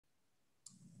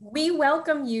We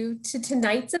welcome you to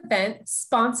tonight's event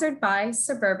sponsored by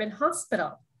Suburban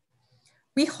Hospital.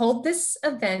 We hold this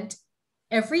event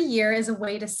every year as a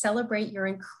way to celebrate your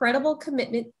incredible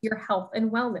commitment to your health and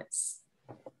wellness.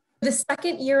 For the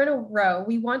second year in a row,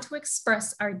 we want to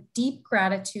express our deep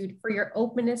gratitude for your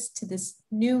openness to this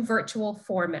new virtual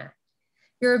format.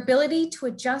 Your ability to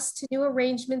adjust to new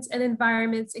arrangements and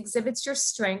environments exhibits your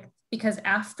strength because,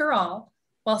 after all,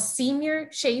 while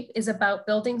Senior Shape is about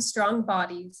building strong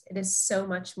bodies, it is so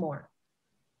much more.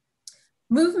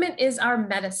 Movement is our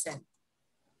medicine.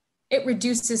 It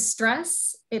reduces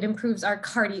stress, it improves our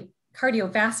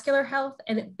cardiovascular health,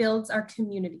 and it builds our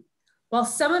community. While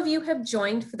some of you have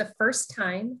joined for the first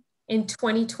time in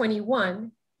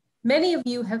 2021, many of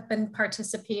you have been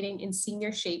participating in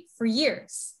Senior Shape for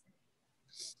years.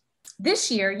 This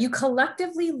year, you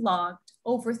collectively logged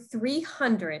over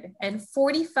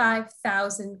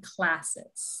 345,000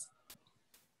 classes.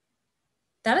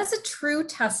 That is a true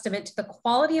testament to the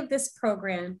quality of this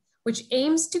program, which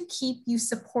aims to keep you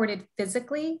supported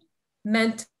physically,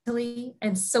 mentally,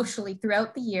 and socially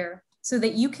throughout the year so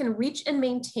that you can reach and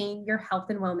maintain your health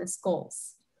and wellness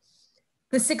goals.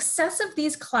 The success of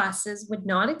these classes would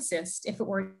not exist if it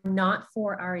were not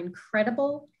for our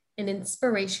incredible and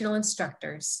inspirational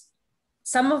instructors,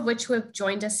 some of which have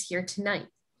joined us here tonight.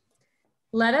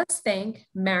 Let us thank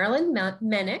Marilyn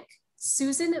Menick,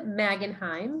 Susan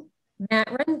Magenheim, Matt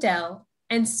Rendell,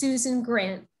 and Susan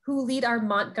Grant, who lead our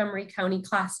Montgomery County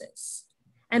classes,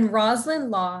 and Rosalind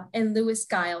Law and Louis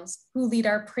Giles, who lead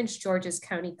our Prince George's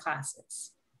County classes.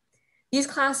 These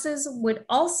classes would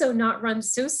also not run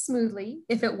so smoothly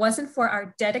if it wasn't for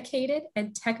our dedicated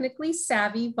and technically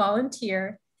savvy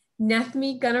volunteer,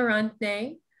 Nethmi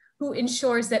Gunarantne, who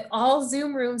ensures that all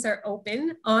Zoom rooms are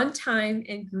open on time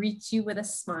and greet you with a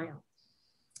smile.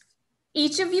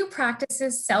 Each of you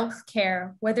practices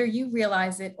self-care, whether you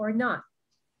realize it or not.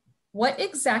 What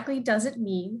exactly does it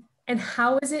mean, and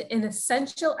how is it an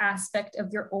essential aspect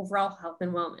of your overall health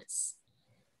and wellness?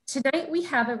 Tonight, we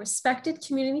have a respected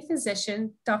community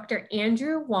physician, Dr.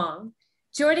 Andrew Wong,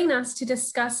 joining us to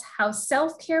discuss how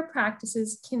self-care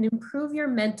practices can improve your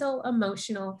mental,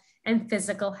 emotional, and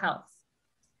physical health.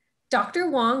 Dr.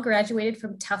 Wong graduated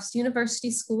from Tufts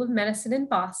University School of Medicine in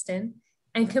Boston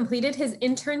and completed his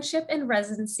internship and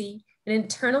residency in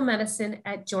internal medicine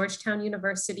at Georgetown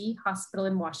University Hospital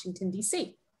in Washington,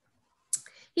 D.C.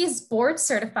 He is board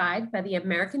certified by the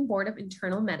American Board of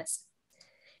Internal Medicine.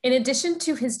 In addition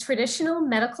to his traditional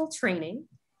medical training,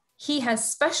 he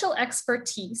has special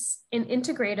expertise in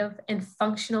integrative and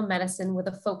functional medicine with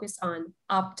a focus on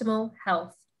optimal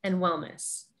health and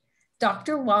wellness.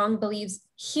 Dr. Wong believes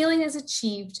healing is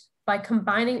achieved by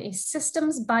combining a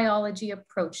systems biology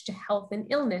approach to health and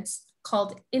illness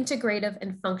called integrative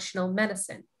and functional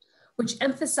medicine, which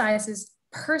emphasizes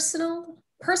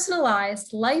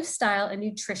personalized lifestyle and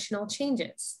nutritional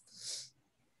changes.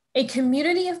 A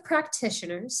community of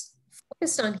practitioners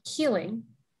focused on healing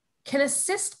can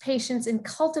assist patients in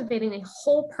cultivating a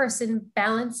whole person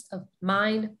balance of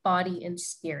mind, body, and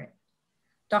spirit.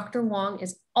 Dr. Wong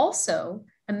is also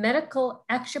a medical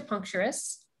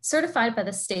acupuncturist certified by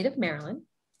the state of Maryland,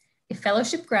 a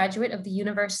fellowship graduate of the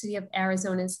University of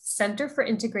Arizona's Center for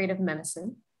Integrative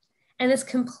Medicine, and has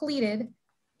completed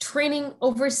training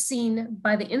overseen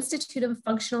by the Institute of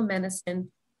Functional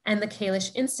Medicine and the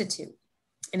Kalish Institute.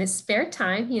 In his spare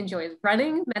time, he enjoys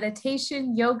running,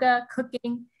 meditation, yoga,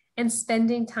 cooking, and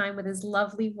spending time with his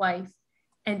lovely wife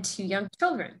and 2 young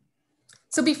children.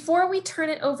 So before we turn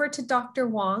it over to Dr.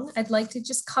 Wong, I'd like to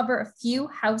just cover a few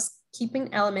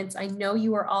housekeeping elements. I know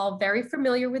you are all very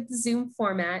familiar with the Zoom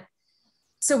format.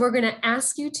 So we're going to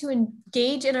ask you to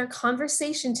engage in our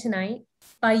conversation tonight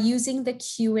by using the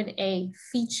Q&A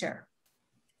feature.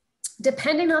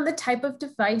 Depending on the type of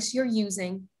device you're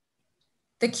using,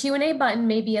 the Q&A button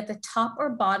may be at the top or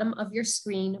bottom of your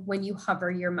screen when you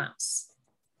hover your mouse.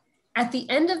 At the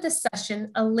end of the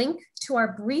session, a link to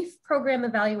our brief program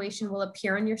evaluation will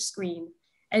appear on your screen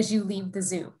as you leave the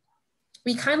Zoom.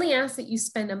 We kindly ask that you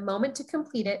spend a moment to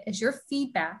complete it as your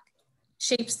feedback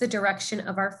shapes the direction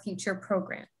of our future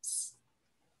programs.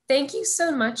 Thank you so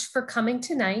much for coming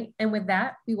tonight. And with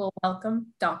that, we will welcome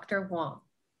Dr. Wong.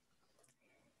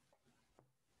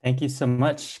 Thank you so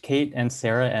much, Kate and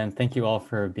Sarah, and thank you all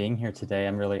for being here today.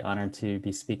 I'm really honored to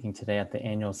be speaking today at the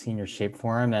annual Senior Shape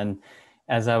Forum. And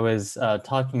as I was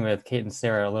talking with Kate and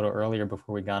Sarah a little earlier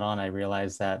before we got on, I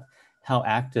realized that how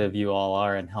active you all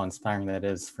are and how inspiring that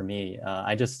is for me.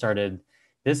 I just started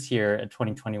this year at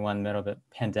 2021, middle of the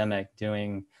pandemic,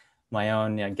 doing my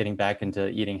own, getting back into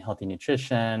eating healthy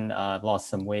nutrition, lost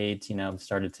some weight,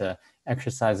 started to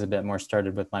exercise a bit more,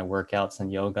 started with my workouts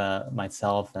and yoga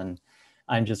myself. And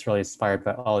I'm just really inspired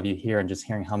by all of you here and just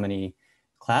hearing how many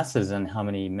classes and how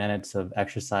many minutes of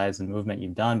exercise and movement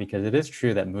you've done, because it is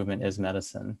true that movement is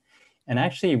medicine. And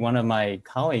actually, one of my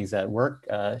colleagues at work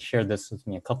shared this with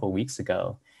me a couple of weeks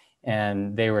ago.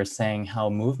 And they were saying how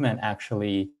movement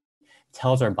actually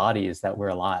tells our bodies that we're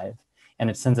alive. And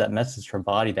it sends that message to our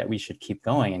body that we should keep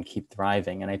going and keep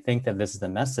thriving. And I think that this is the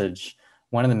message,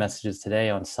 one of the messages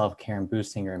today on self-care and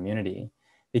boosting your immunity,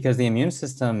 because the immune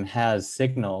system has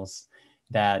signals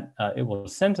that it will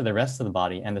send to the rest of the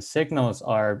body. And the signals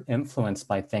are influenced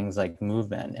by things like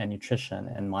movement and nutrition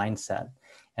and mindset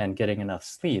and getting enough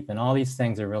sleep. And all these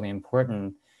things are really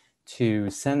important to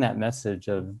send that message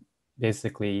of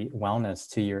basically wellness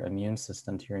to your immune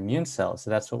system, to your immune cells. So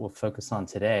that's what we'll focus on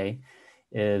today,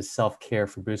 is self-care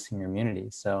for boosting your immunity.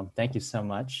 So thank you so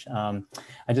much.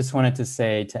 I just wanted to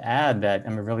say, to add, that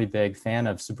I'm a really big fan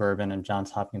of Suburban and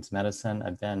Johns Hopkins medicine.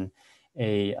 I've been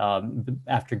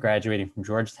after graduating from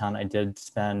Georgetown, I did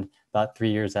spend about 3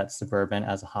 years at Suburban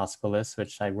as a hospitalist,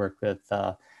 which I worked with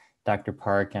Dr.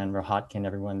 Park and Rohatki and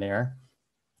everyone there.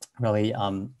 Really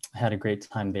had a great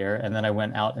time there. And then I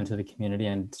went out into the community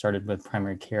and started with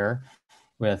primary care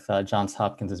with Johns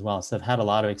Hopkins as well. So I've had a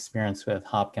lot of experience with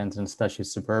Hopkins and especially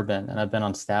Suburban. And I've been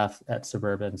on staff at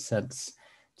Suburban since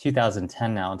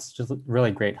 2010 now. It's just a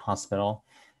really great hospital.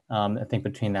 I think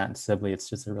between that and Sibley, it's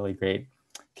just a really great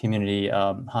community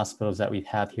hospitals that we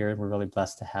have here. We're really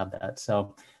blessed to have that.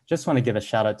 So just want to give a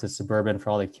shout out to Suburban for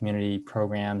all the community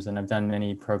programs. And I've done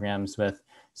many programs with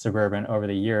Suburban over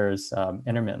the years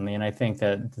intermittently. And I think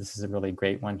that this is a really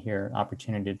great one here,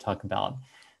 opportunity to talk about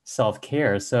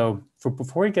self-care. So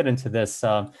before we get into this,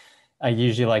 I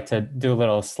usually like to do a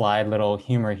little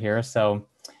humor here. So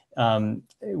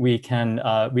we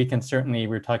can certainly,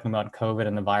 we're talking about COVID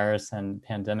and the virus and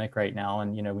pandemic right now.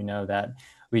 And, we know that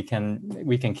we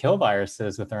can kill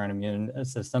viruses with our own immune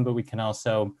system, but we can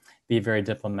also be very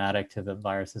diplomatic to the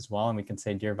virus as well. And we can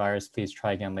say, dear virus, please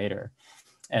try again later.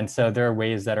 And so there are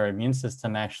ways that our immune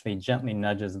system actually gently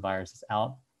nudges viruses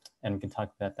out. And we can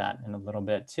talk about that in a little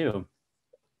bit too.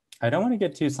 I don't want to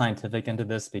get too scientific into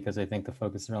this because I think the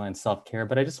focus is really on self-care,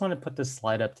 but I just want to put this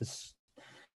slide up to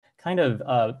kind of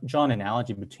draw an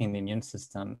analogy between the immune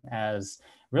system as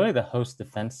really the host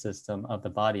defense system of the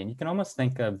body. And you can almost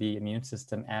think of the immune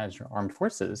system as your armed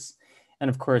forces. And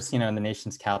of course, in the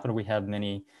nation's capital, we have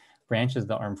many branches of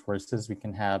the armed forces. We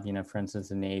can have, for instance,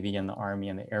 the Navy and the Army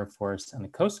and the Air Force and the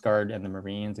Coast Guard and the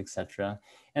Marines, etc.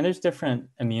 And there's different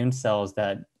immune cells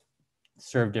that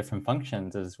serve different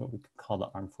functions as what we could call the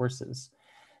armed forces.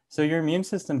 So your immune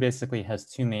system basically has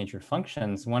two major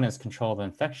functions. One is control of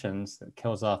infections that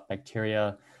kills off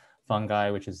bacteria, fungi,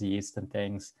 which is yeast and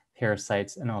things,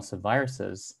 parasites, and also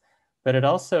viruses. But it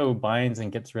also binds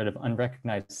and gets rid of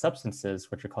unrecognized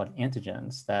substances, which are called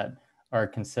antigens, that are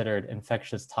considered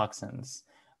infectious toxins,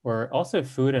 or also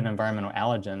food and environmental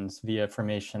allergens via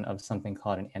formation of something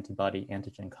called an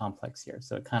antibody-antigen complex here.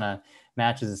 So it kind of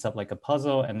matches this up like a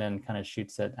puzzle and then kind of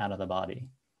shoots it out of the body.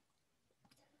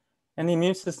 And the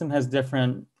immune system has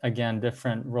different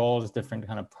roles, different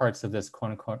kind of parts of this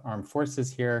quote unquote armed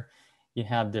forces here. You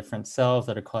have different cells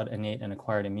that are called innate and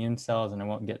acquired immune cells, and I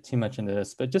won't get too much into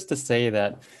this, but just to say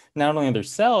that not only are there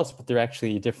cells, but they're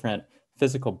actually different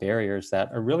physical barriers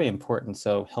that are really important.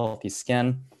 So healthy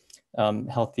skin,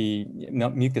 healthy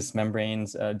mucous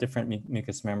membranes, different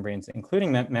mucous membranes,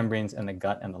 including membranes in the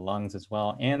gut and the lungs as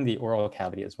well, and the oral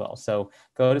cavity as well. So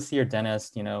go to see your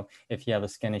dentist, if you have a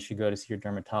skin issue, go to see your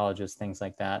dermatologist, things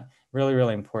like that. Really,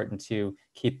 really important to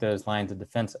keep those lines of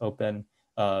defense open,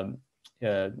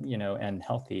 and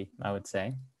healthy, I would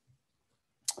say.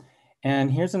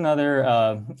 And here's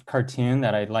another cartoon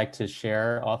that I'd like to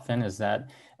share often, is that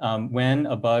when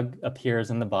a bug appears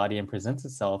in the body and presents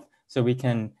itself, so we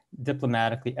can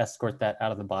diplomatically escort that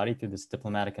out of the body through this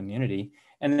diplomatic immunity.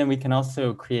 And then we can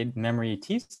also create memory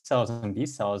T cells and B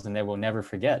cells, and they will never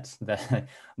forget the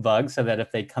bug, so that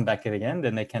if they come back again,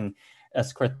 then they can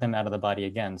escort them out of the body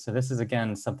again. So this is,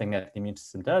 again, something that the immune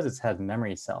system does. It has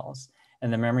memory cells.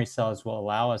 And the memory cells will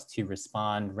allow us to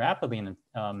respond rapidly and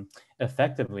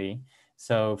effectively.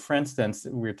 So for instance,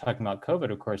 we're talking about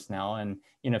COVID, of course, now, and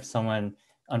if someone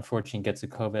unfortunately gets a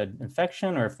COVID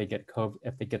infection, or if they get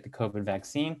the COVID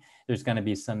vaccine, there's going to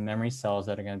be some memory cells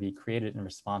that are going to be created in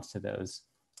response to those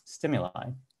stimuli.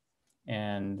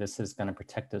 And this is going to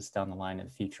protect us down the line in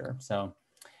the future. So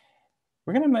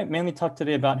we're going to mainly talk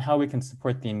today about how we can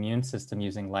support the immune system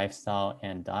using lifestyle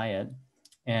and diet,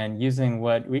 and using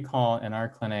what we call in our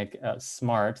clinic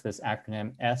SMART, this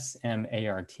acronym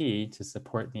SMART, to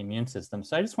support the immune system.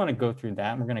 So I just want to go through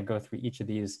that. We're going to go through each of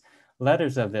these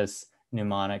letters of this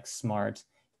mnemonic, SMART,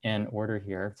 in order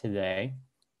here today.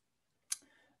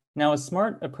 Now, a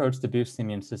SMART approach to boost the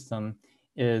immune system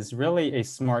is really a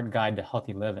smart guide to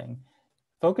healthy living,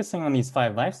 focusing on these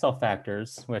 5 lifestyle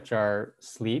factors, which are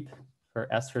sleep, for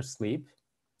S for sleep.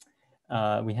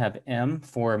 We have M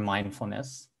for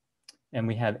mindfulness, and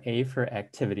we have A for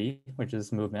activity, which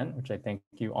is movement, which I think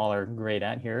you all are great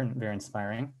at here and very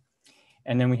inspiring.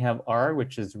 And then we have R,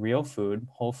 which is real food,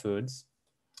 whole foods.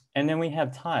 And then we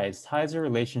have ties. Ties are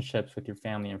relationships with your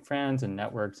family and friends and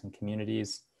networks and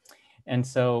communities. And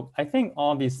so I think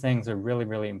all these things are really,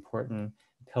 really important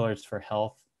pillars for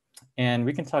health. And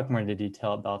we can talk more into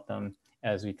detail about them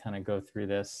as we kind of go through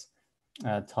this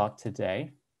talk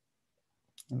today.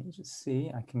 Let me just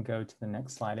see, I can go to the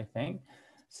next slide, I think.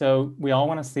 So we all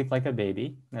want to sleep like a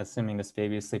baby, assuming this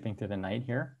baby is sleeping through the night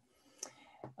here.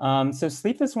 So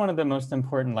sleep is one of the most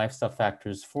important lifestyle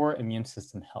factors for immune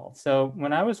system health. So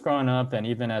when I was growing up, and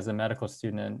even as a medical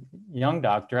student and young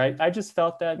doctor, I just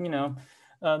felt that,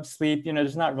 sleep,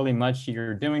 there's not really much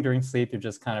you're doing during sleep. You're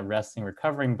just kind of resting,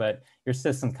 recovering, but your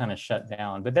system kind of shut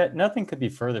down. But that nothing could be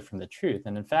further from the truth.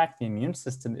 And in fact, the immune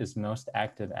system is most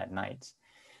active at night.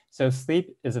 So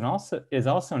sleep is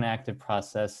also an active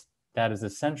process that is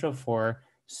essential for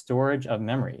storage of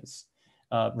memories.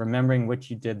 Remembering what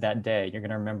you did that day. You're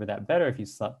going to remember that better if you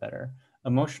slept better.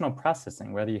 Emotional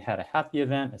processing, whether you had a happy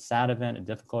event, a sad event, a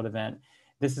difficult event,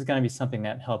 this is going to be something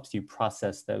that helps you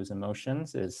process those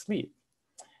emotions is sleep.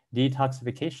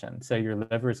 Detoxification, so your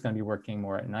liver is going to be working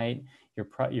more at night.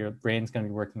 Your brain's going to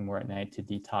be working more at night to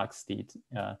detox,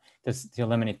 to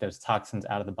eliminate those toxins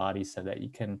out of the body so that you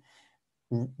can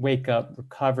wake up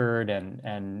recovered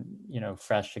and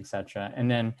fresh, etc. And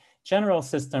then general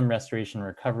system restoration and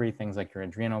recovery, things like your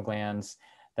adrenal glands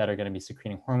that are going to be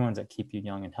secreting hormones that keep you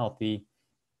young and healthy.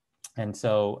 And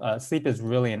so sleep is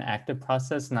really an active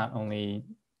process. Not only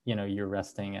you're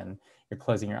resting and you're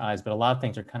closing your eyes, but a lot of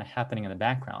things are kind of happening in the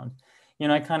background.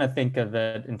 I kind of think of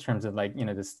it in terms of like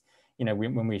this.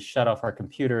 When we shut off our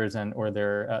computers or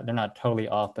they're not totally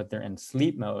off, but they're in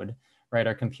sleep mode. Right,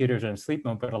 our computers are in sleep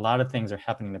mode, but a lot of things are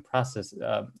happening in the process,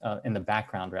 in the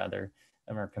background rather,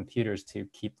 of our computers to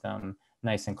keep them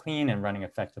nice and clean and running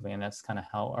effectively. And that's kind of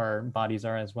how our bodies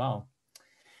are as well.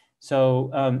 So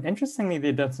interestingly,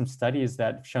 they've done some studies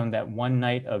that have shown that one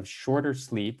night of shorter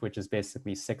sleep, which is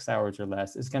basically 6 hours or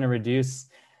less, is going to reduce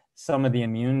some of the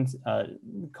immune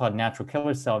called natural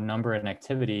killer cell number and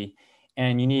activity.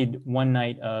 And you need one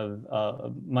night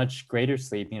of much greater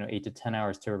sleep, 8 to 10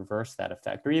 hours to reverse that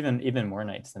effect, or even more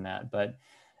nights than that. But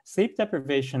sleep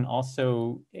deprivation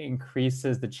also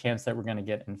increases the chance that we're going to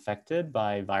get infected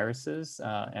by viruses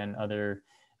and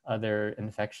other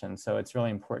infections. So it's really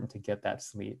important to get that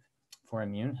sleep for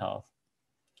immune health.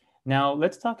 Now,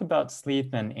 let's talk about sleep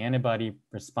and antibody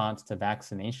response to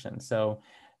vaccination. So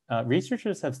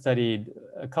researchers have studied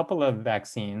a couple of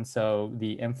vaccines, so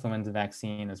the influenza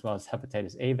vaccine, as well as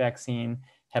hepatitis A vaccine,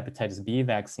 hepatitis B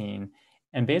vaccine.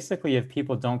 And basically, if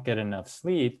people don't get enough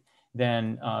sleep,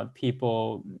 then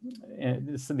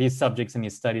these subjects in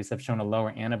these studies have shown a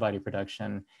lower antibody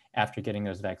production after getting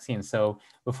those vaccines. So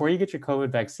before you get your COVID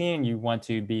vaccine, you want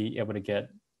to be able to get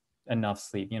enough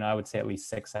sleep. I would say at least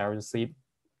 6 hours of sleep,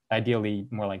 ideally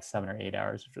more like 7 or 8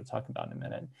 hours, which we'll talk about in a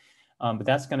minute. But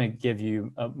that's going to give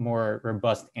you a more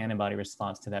robust antibody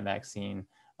response to that vaccine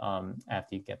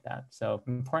after you get that. So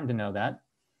important to know that.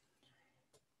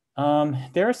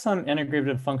 There are some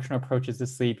integrative functional approaches to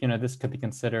sleep. This could be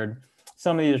considered,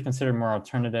 some of these are considered more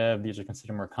alternative. These are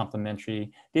considered more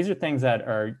complementary. These are things that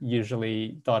are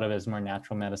usually thought of as more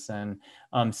natural medicine.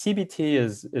 CBT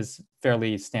is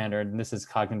fairly standard, and this is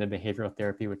cognitive behavioral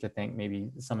therapy, which I think maybe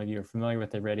some of you are familiar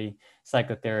with already.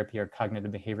 Psychotherapy or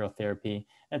cognitive behavioral therapy.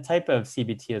 A type of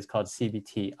CBT is called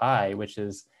CBTI, which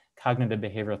is cognitive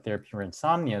behavioral therapy for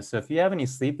insomnia. So if you have any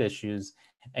sleep issues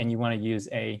and you want to use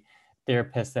a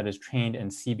therapist that is trained in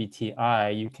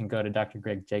CBTI, you can go to Dr.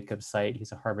 Greg Jacobs' site.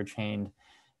 He's a Harvard-trained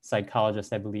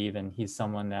psychologist, I believe, and he's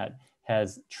someone that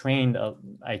has trained,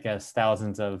 I guess,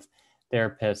 thousands of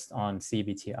therapists on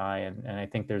CBTI, and I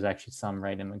think there's actually some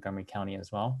right in Montgomery County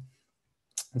as well.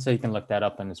 And so you can look that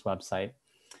up on his website.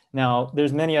 Now,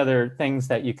 there's many other things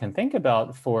that you can think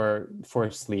about for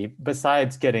sleep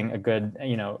besides getting a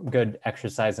good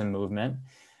exercise and movement.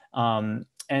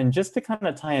 And just to kind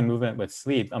of tie in movement with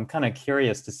sleep, I'm kind of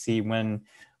curious to see when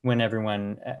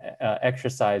everyone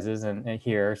exercises and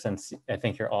here, since I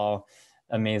think you're all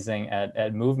amazing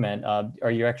at movement.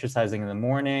 Are you exercising in the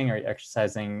morning? Are you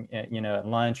exercising, at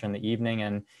lunch or in the evening?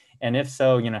 And if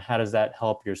so, how does that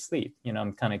help your sleep?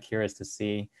 I'm kind of curious to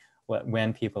see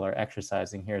when people are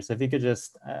exercising here. So if you could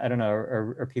just, I don't know,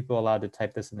 are people allowed to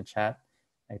type this in the chat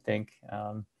I think.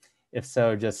 If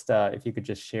so, just if you could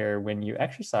just share when you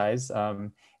exercise,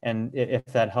 and if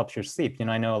that helps your sleep. You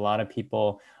know, I know a lot of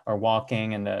people are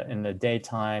walking in the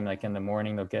daytime, like in the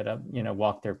morning, they'll get up, you know,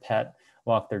 walk their pet,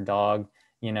 walk their dog,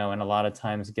 you know, and a lot of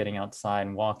times getting outside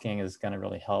and walking is going to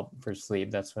really help for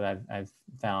sleep. That's what I've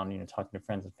found, you know, talking to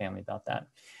friends and family about that.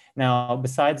 Now,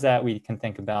 besides that, we can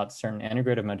think about certain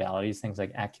integrative modalities, things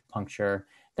like acupuncture,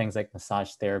 things like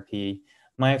massage therapy,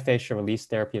 myofascial release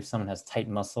therapy. If someone has tight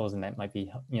muscles and that might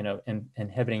be, you know,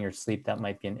 inhibiting your sleep, that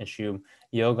might be an issue.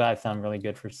 Yoga, I found really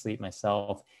good for sleep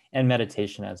myself, and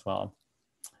meditation as well.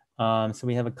 So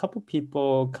we have a couple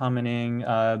people commenting,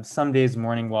 some days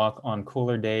morning walk on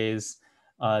cooler days,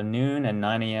 noon and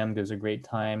 9 a.m. Those are great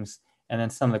times. And then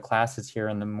some of the classes here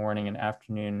in the morning and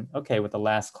afternoon. Okay, with the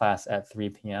last class at 3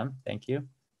 p.m. Thank you.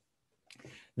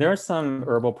 There are some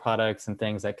herbal products and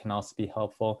things that can also be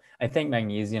helpful. I think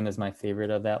magnesium is my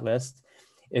favorite of that list.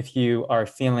 If you are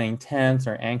feeling tense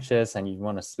or anxious and you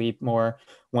want to sleep more,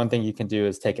 one thing you can do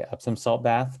is take an Epsom salt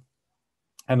bath.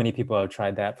 How many people have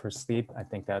tried that for sleep? I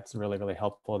think that's really, really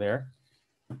helpful there.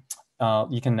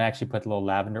 You can actually put a little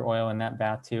lavender oil in that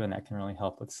bath too, and that can really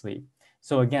help with sleep.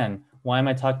 So again, why am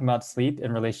I talking about sleep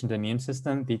in relation to the immune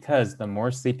system? Because the more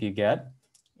sleep you get,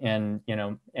 and you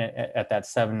know, at that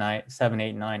 7,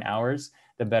 8, 9 hours,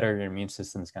 the better your immune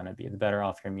system is going to be, the better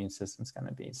off your immune system is going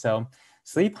to be. So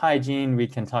sleep hygiene, we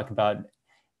can talk about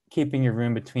keeping your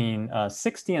room between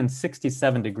 60 and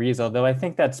 67 degrees, although I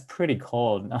think that's pretty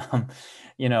cold,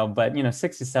 you know, but, you know,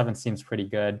 67 seems pretty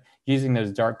good. Using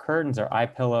those dark curtains or eye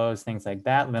pillows, things like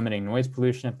that, limiting noise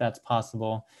pollution if that's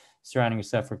possible, surrounding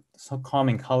yourself with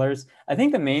calming colors. I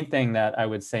think the main thing that I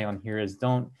would say on here is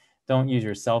don't use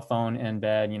your cell phone in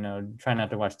bed, you know, try not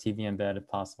to watch TV in bed if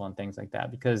possible and things like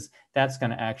that, because that's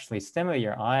going to actually stimulate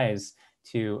your eyes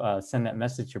to send that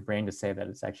message to your brain to say that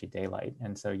it's actually daylight.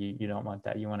 And so you don't want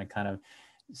that. You want to kind of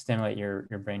stimulate your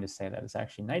brain to say that it's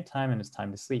actually nighttime and it's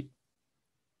time to sleep.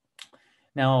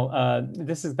 Now,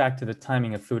 this is back to the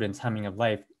timing of food and timing of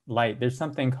light. There's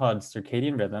something called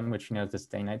circadian rhythm, which you know is this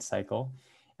day-night cycle.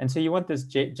 And so you want this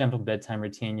gentle bedtime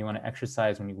routine. You want to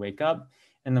exercise when you wake up.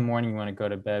 In the morning, you want to go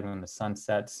to bed when the sun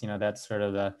sets. You know, that's sort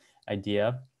of the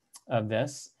idea of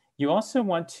this. You also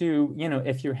want to, you know,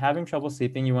 if you're having trouble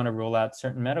sleeping, you want to rule out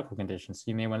certain medical conditions. So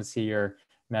you may want to see your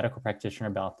medical practitioner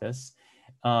about this.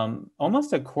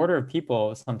 Almost a quarter of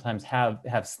people sometimes have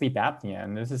sleep apnea,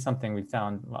 and this is something we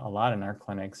found a lot in our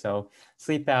clinic. So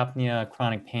sleep apnea,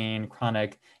 chronic pain,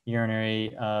 chronic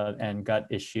urinary and gut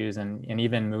issues, and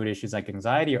even mood issues like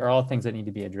anxiety are all things that need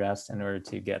to be addressed in order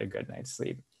to get a good night's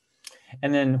sleep.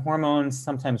 And then hormones,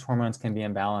 sometimes hormones can be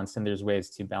imbalanced, and there's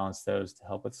ways to balance those to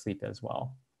help with sleep as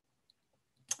well.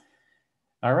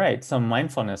 All right, so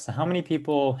mindfulness. So how many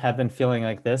people have been feeling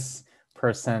like this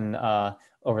person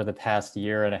over the past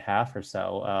year and a half or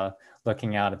so,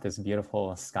 looking out at this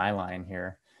beautiful skyline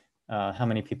here? How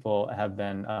many people have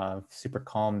been super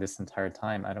calm this entire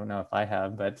time? I don't know if I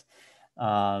have, but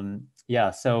yeah,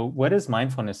 so what is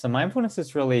mindfulness? So mindfulness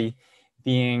is really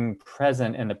being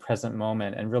present in the present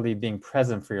moment and really being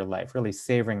present for your life, really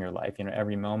savoring your life, you know,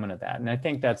 every moment of that. And I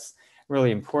think that's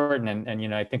really important. And you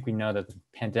know, I think we know that the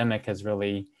pandemic has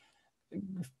really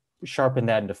sharpened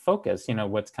that into focus, you know,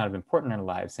 what's kind of important in our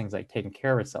lives, things like taking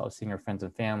care of ourselves, seeing our friends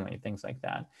and family, things like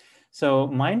that. So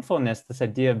mindfulness, this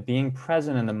idea of being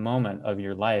present in the moment of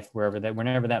your life, whenever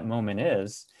that moment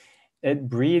is, it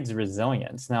breeds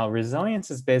resilience. Now, resilience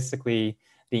is basically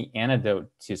the antidote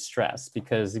to stress,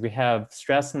 because we have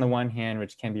stress on the one hand,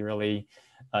 which can be really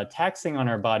taxing on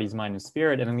our body's mind and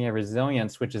spirit. And then we have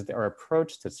resilience, which is our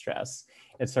approach to stress.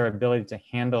 It's our ability to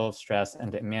handle stress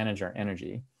and to manage our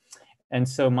energy. And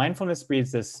so mindfulness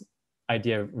breeds this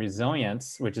idea of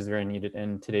resilience, which is very needed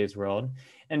in today's world,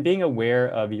 and being aware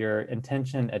of your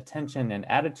intention, attention, and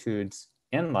attitudes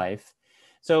in life.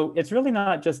 So it's really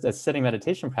not just a sitting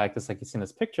meditation practice like you see in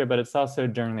this picture, but it's also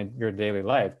during your daily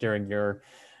life, during your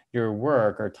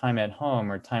work or time at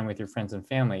home or time with your friends and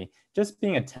family, just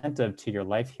being attentive to your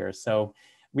life here. So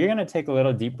we're going to take a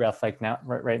little deep breath like now,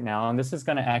 right now, and this is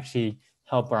going to actually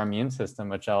help our immune system,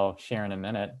 which I'll share in a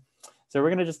minute. So we're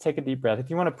going to just take a deep breath.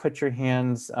 If you want to put your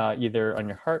hands either on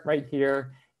your heart right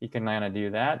here, you can kind of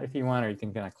do that if you want, or you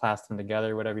can kind of clasp them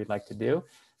together, whatever you'd like to do.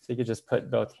 So you could just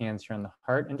put both hands here on the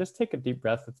heart and just take a deep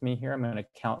breath with me here. I'm going to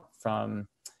count from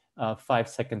 5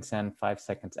 seconds in, 5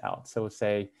 seconds out. So we'll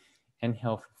say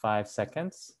inhale for 5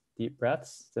 seconds, deep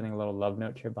breaths, sending a little love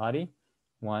note to your body.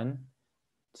 1,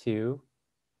 2,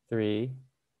 3,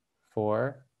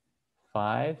 4,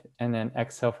 5, and then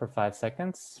exhale for 5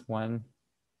 seconds. 1,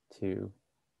 2,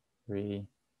 3,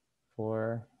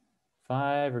 4,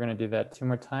 5. We're going to do that 2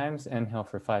 more times. Inhale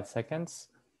for 5 seconds.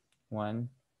 1,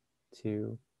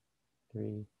 2,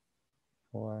 3,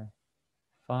 4,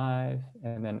 5,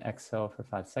 and then exhale for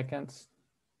 5 seconds.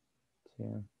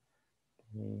 2,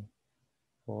 3,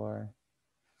 4,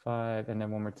 5, and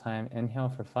then one more time, inhale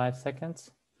for 5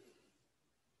 seconds.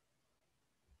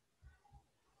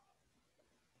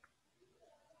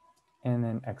 And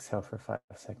then exhale for 5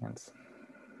 seconds.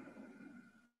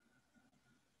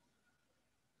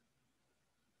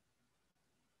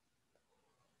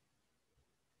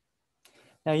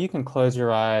 Now you can close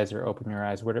your eyes or open your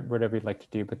eyes, whatever you'd like to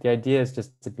do, but the idea is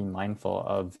just to be mindful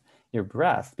of your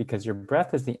breath, because your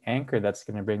breath is the anchor that's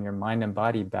going to bring your mind and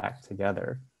body back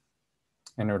together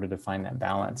in order to find that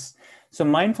balance. So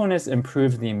mindfulness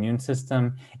improves the immune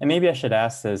system. And maybe I should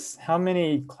ask this, how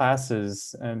many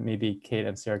classes, maybe Kate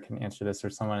and Sarah can answer this,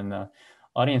 or someone in the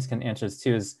audience can answer this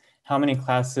too, is how many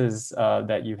classes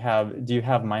that you have, do you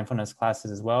have mindfulness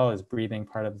classes as well? Is breathing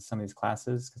part of some of these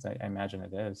classes? Because I imagine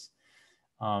it is.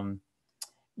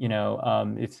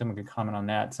 If someone could comment on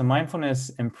that. So mindfulness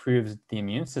improves the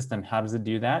immune system. How does it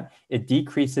do that? It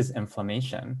decreases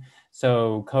inflammation.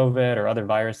 So COVID or other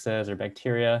viruses or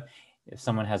bacteria, if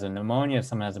someone has a pneumonia, if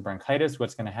someone has a bronchitis,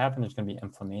 what's going to happen? There's going to be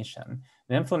inflammation.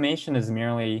 The inflammation is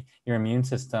merely your immune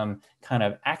system kind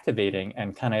of activating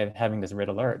and kind of having this red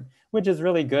alert, which is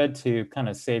really good to kind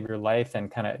of save your life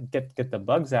and kind of get the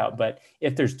bugs out. But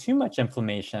if there's too much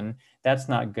inflammation, that's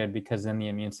not good, because then the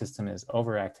immune system is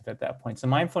overactive at that point. So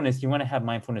mindfulness, you want to have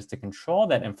mindfulness to control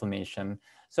that inflammation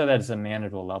so that it's a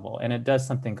manageable level. And it does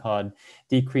something called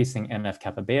decreasing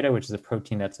NF-kappa beta, which is a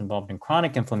protein that's involved in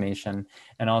chronic inflammation,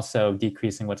 and also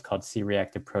decreasing what's called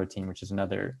C-reactive protein, which is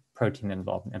another protein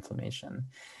involved in inflammation. And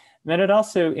then it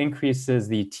also increases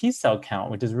the T cell count,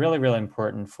 which is really, really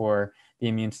important for the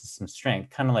immune system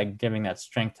strength, kind of like giving that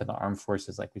strength to the armed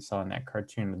forces like we saw in that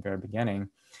cartoon in the very beginning.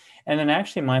 And then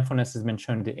actually mindfulness has been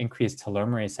shown to increase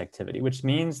telomerase activity, which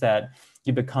means that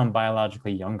you become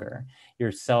biologically younger.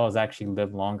 Your cells actually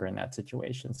live longer in that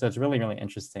situation. So it's really, really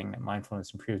interesting that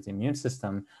mindfulness improves the immune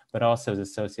system, but also is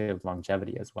associated with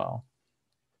longevity as well.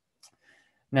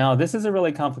 Now, this is a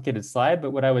really complicated slide,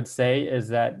 but what I would say is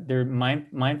that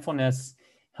mindfulness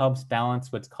helps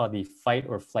balance what's called the fight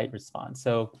or flight response.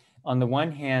 So on the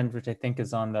one hand, which I think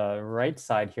is on the right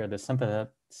side here, the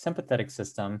sympathetic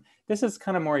system, this is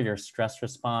kind of more your stress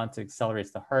response. It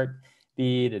accelerates the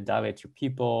heartbeat, it dilates your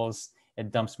pupils,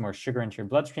 it dumps more sugar into your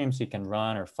bloodstream so you can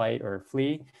run or fight or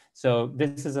flee. So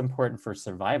this is important for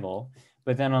survival.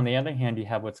 But then on the other hand, you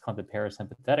have what's called the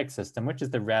parasympathetic system, which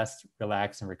is the rest,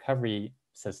 relax, and recovery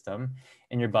system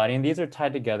in your body. And these are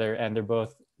tied together, and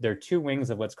they're two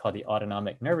wings of what's called the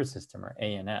autonomic nervous system, or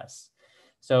ANS.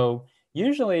 So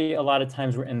usually a lot of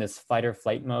times we're in this fight or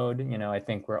flight mode. I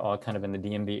think we're all kind of in the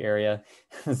DMV area,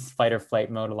 this fight or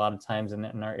flight mode a lot of times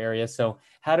in our area. So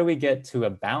how do we get to a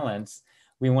balance?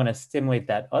 We want to stimulate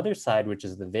that other side, which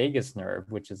is the vagus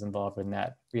nerve, which is involved in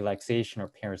that relaxation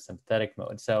or parasympathetic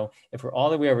mode. So if we're all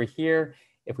the way over here,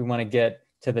 if we want to get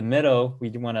to the middle, we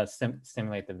want to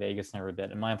stimulate the vagus nerve a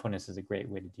bit. And mindfulness is a great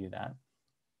way to do that.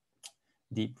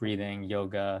 Deep breathing,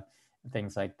 yoga,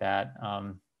 things like that.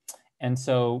 And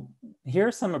so here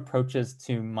are some approaches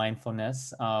to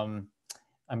mindfulness.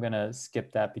 I'm going to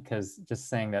skip that because just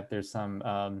saying that there's some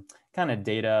kind of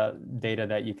data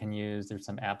that you can use. There's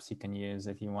some apps you can use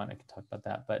if you want. I can talk about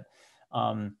that. But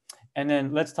and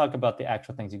then let's talk about the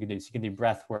actual things you can do. So you can do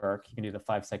breath work. You can do the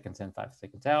 5 seconds in, 5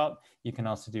 seconds out. You can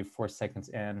also do 4 seconds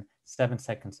in, 7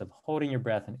 seconds of holding your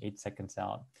breath, and 8 seconds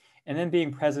out. And then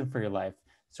being present for your life.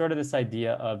 Sort of this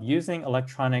idea of using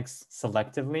electronics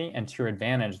selectively and to your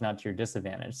advantage, not to your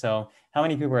disadvantage. So how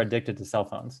many people are addicted to cell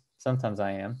phones? Sometimes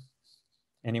I am.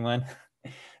 Anyone?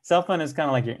 Cell phone is kind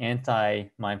of like your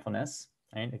anti-mindfulness,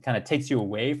 right? It kind of takes you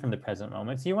away from the present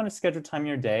moment. So you want to schedule time in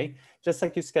your day, just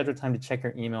like you schedule time to check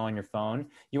your email on your phone.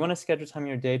 You want to schedule time in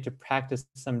your day to practice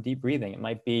some deep breathing. It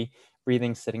might be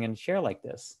breathing sitting in a chair like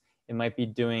this. It might be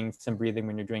doing some breathing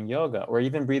when you're doing yoga, or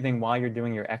even breathing while you're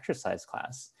doing your exercise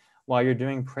class, while you're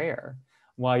doing prayer,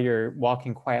 while you're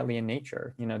walking quietly in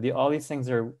nature. All these things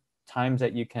are times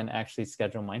that you can actually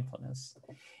schedule mindfulness.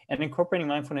 And incorporating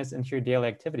mindfulness into your daily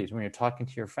activities. When you're talking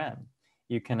to your friend,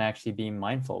 you can actually be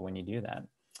mindful when you do that.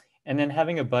 And then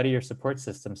having a buddy or support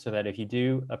system so that if you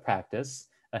do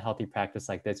a healthy practice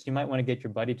like this, you might want to get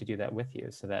your buddy to do that with you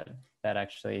so that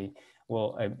actually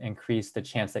will increase the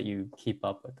chance that you keep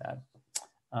up with that.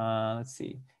 Let's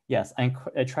see. Yes, I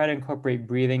try to incorporate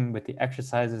breathing with the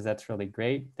exercises. That's really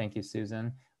great. Thank you,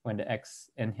 Susan. When to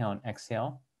inhale and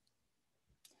exhale.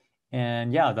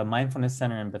 And yeah, the Mindfulness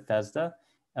Center in Bethesda,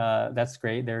 that's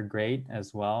great. They're great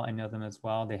as well. I know them as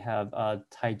well. They have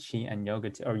Tai Chi and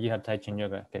yoga, or you have Tai Chi and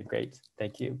yoga. Okay, great.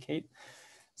 Thank you, Kate.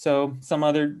 So some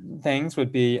other things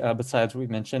would be, besides what we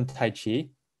mentioned, Tai Chi,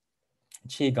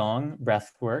 Qigong,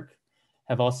 breath work,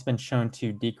 have also been shown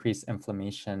to decrease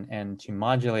inflammation and to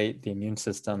modulate the immune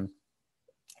system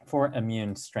for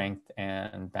immune strength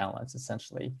and balance,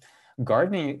 essentially.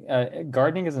 Gardening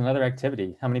is another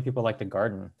activity. How many people like to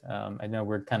garden? I know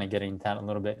we're kind of getting that a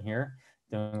little bit here,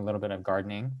 doing a little bit of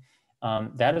gardening.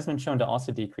 That has been shown to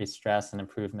also decrease stress and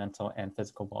improve mental and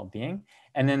physical well-being.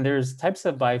 And then there's types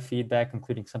of biofeedback,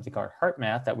 including something called heart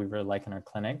math that we really like in our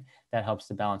clinic that helps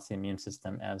to balance the immune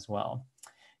system as well.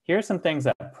 Here are some things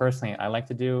that personally I like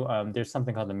to do. There's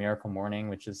something called the Miracle Morning,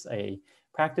 which is a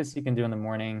practice you can do in the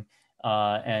morning.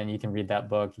 And you can read that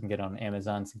book. You can get it on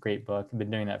Amazon. It's a great book. I've been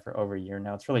doing that for over a year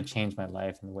now. It's really changed my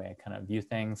life and the way I kind of view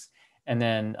things. And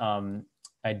then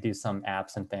I do some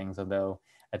apps and things, although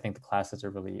I think the classes are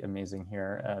really amazing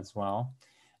here as well.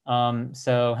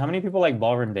 So how many people like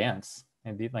ballroom dance?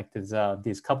 Maybe like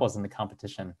these couples in the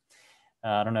competition.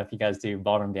 I don't know if you guys do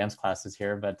ballroom dance classes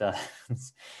here, but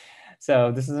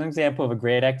so this is an example of a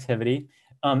great activity.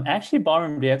 Actually,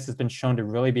 ballroom dance has been shown to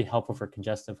really be helpful for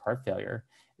congestive heart failure.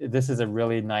 This is a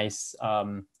really nice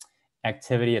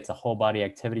activity. It's a whole body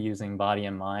activity using body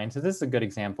and mind. So this is a good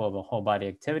example of a whole body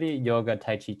activity. Yoga,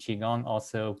 Tai Chi, Qigong,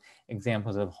 also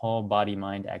examples of whole body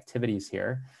mind activities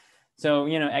here. So,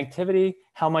 you know, activity,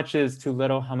 how much is too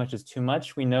little, how much is too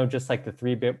much? We know, just like the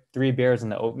three bears in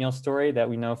the oatmeal story that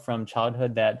we know from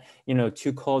childhood, that, you know,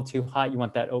 too cold, too hot, you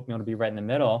want that oatmeal to be right in the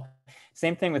middle.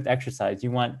 Same thing with exercise.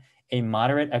 You want a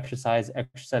moderate exercise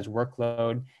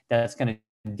workload that's going to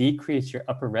decrease your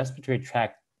upper respiratory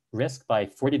tract risk by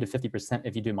 40 to 50%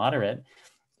 if you do moderate.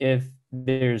 If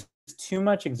there's too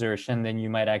much exertion, then you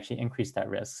might actually increase that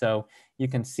risk. So you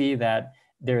can see that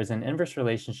there is an inverse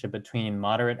relationship between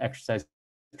moderate exercise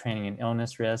training and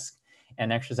illness risk,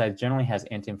 and exercise generally has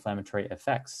anti-inflammatory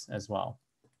effects as well.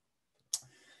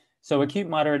 So acute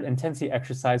moderate intensity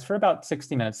exercise for about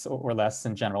 60 minutes or less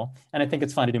in general. And I think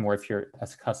it's fine to do more if you're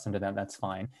accustomed to that, that's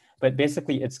fine. But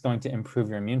basically it's going to improve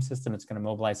your immune system. It's going to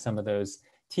mobilize some of those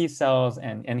T cells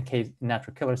and NK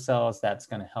natural killer cells. That's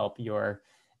going to help your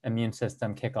immune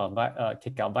system kick out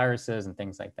viruses and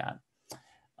things like that.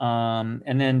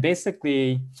 And then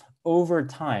basically over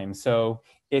time, so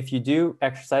if you do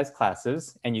exercise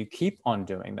classes and you keep on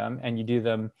doing them and you do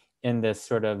them in this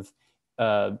sort of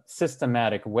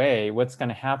systematic way, what's going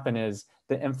to happen is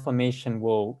the inflammation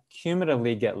will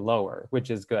cumulatively get lower, which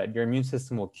is good. Your immune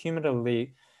system will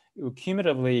cumulatively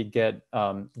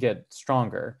get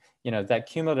stronger. You know, that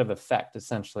cumulative effect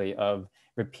essentially of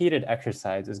repeated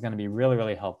exercise is going to be really,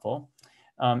 really helpful.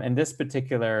 And this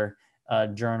particular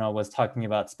journal was talking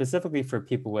about specifically for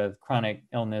people with chronic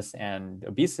illness and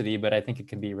obesity, but I think it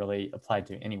can be really applied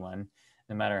to anyone.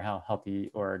 No matter how healthy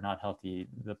or not healthy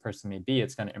the person may be,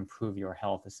 it's going to improve your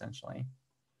health essentially.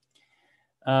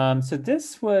 So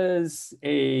this was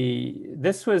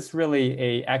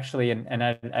really actually, and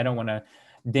I don't want to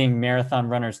ding marathon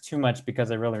runners too much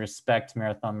because I really respect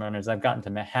marathon runners. I've gotten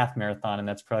to half marathon and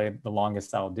that's probably the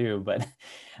longest I'll do. But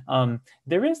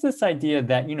there is this idea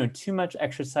that, you know, too much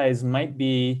exercise might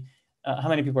be, how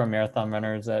many people are marathon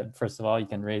runners? First of all, you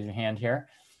can raise your hand here.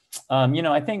 You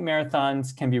know, I think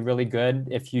marathons can be really good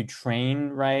if you train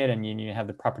right and you have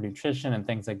the proper nutrition and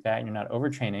things like that, and you're not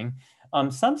overtraining.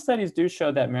 Some studies do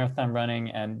show that marathon running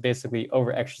and basically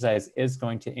over-exercise is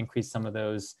going to increase some of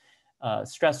those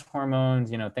stress hormones,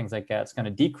 you know, things like that. It's going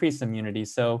to decrease immunity.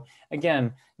 So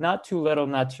again, not too little,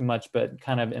 not too much, but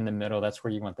kind of in the middle. That's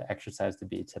where you want the exercise to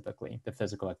be typically, the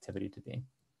physical activity to be.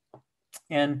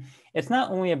 And it's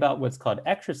not only about what's called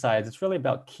exercise, it's really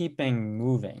about keeping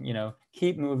moving, you know,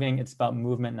 keep moving. It's about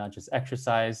movement, not just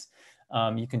exercise.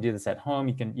 You can do this at home.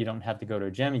 You don't have to go to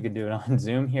a gym. You can do it on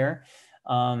Zoom here.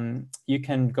 You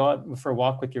can go out for a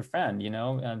walk with your friend, you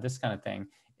know, this kind of thing.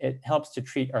 It helps to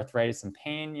treat arthritis and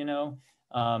pain, you know,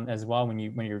 as well when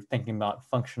you're thinking about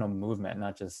functional movement,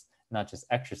 not just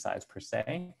exercise per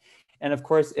se. And of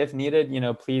course, if needed, you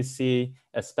know, please see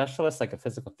a specialist like a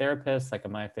physical therapist, like a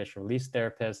myofascial release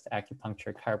therapist,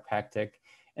 acupuncture, chiropractic,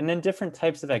 and then different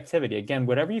types of activity. Again,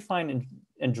 whatever you find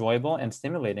enjoyable and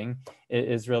stimulating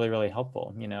is really, really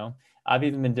helpful. You know, I've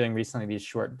even been doing recently these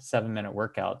short 7-minute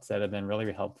workouts that have been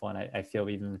really helpful. And I feel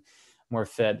even more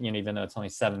fit, you know, even though it's only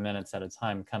 7 minutes at a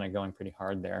time, kind of going pretty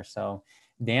hard there. So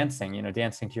dancing, you know,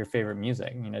 dancing to your favorite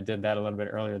music, you know, did that a little bit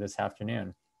earlier this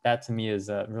afternoon. That to me is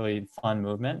a really fun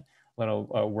movement, little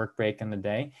work break in the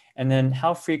day. And then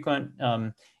how frequent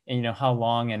and, you know, how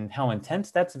long and how intense,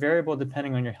 that's variable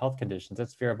depending on your health conditions.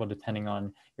 That's variable depending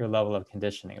on your level of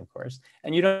conditioning, of course.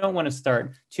 And you don't want to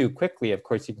start too quickly. Of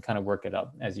course, you can kind of work it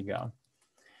up as you go.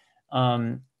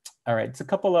 All right, so a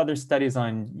couple other studies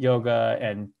on yoga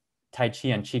and Tai Chi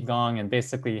and Qigong, and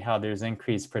basically how there's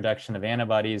increased production of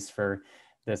antibodies for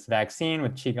this vaccine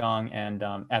with Qigong and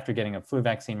after getting a flu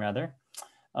vaccine rather,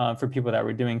 for people that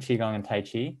were doing Qigong and Tai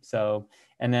Chi. So,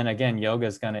 and then again, yoga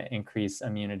is going to increase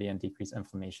immunity and decrease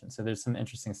inflammation. So there's some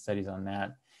interesting studies on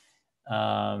that.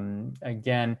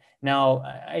 Again, now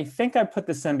I think I put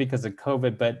this in because of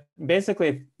COVID, but basically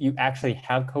if you actually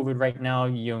have COVID right now,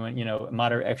 you know,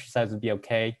 moderate exercise would be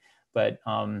okay. But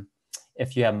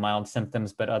if you have mild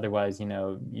symptoms, but otherwise, you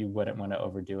know, you wouldn't want to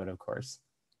overdo it, of course.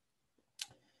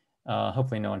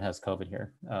 Hopefully no one has COVID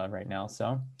here right now.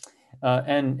 So,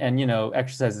 and you know,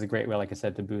 exercise is a great way, like I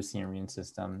said, to boost the immune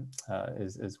system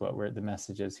is what the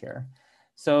message is here.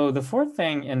 So the fourth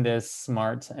thing in this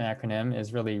SMART acronym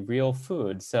is really real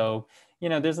food. So, you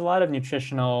know, there's a lot of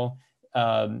nutritional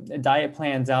diet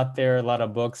plans out there, a lot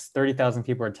of books, 30,000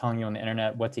 people are telling you on the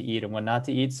internet what to eat and what not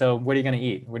to eat. So what are you going to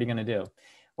eat? What are you going to do?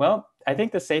 Well, I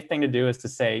think the safe thing to do is to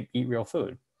say, eat real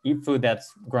food. Eat food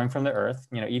that's growing from the earth,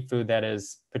 you know, eat food that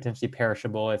is potentially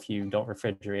perishable if you don't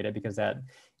refrigerate it, because that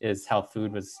is how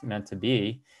food was meant to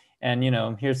be. And, you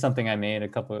know, here's something I made a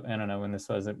couple, I don't know when this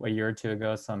was, a year or two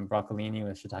ago, some broccolini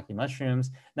with shiitake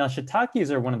mushrooms. Now, shiitakes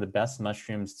are one of the best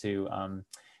mushrooms to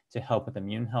help with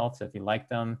immune health. So if you like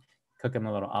them, cook them in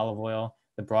a little olive oil.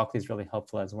 The broccoli is really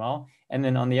helpful as well. And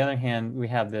then on the other hand, we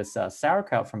have this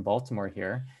sauerkraut from Baltimore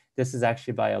here. This is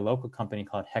actually by a local company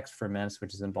called Hex Ferments,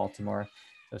 which is in Baltimore.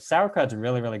 So sauerkraut is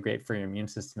really, really great for your immune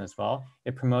system as well.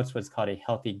 It promotes what's called a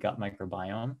healthy gut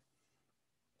microbiome.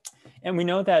 And we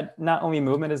know that not only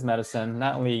movement is medicine,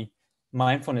 not only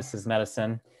mindfulness is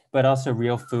medicine, but also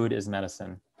real food is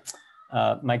medicine.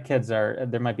 My kids are,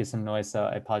 there might be some noise, so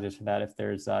I apologize for that if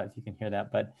there's, if you can hear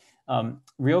that, but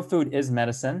real food is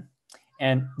medicine,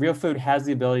 and real food has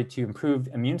the ability to improve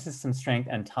immune system strength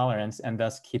and tolerance and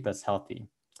thus keep us healthy.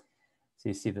 So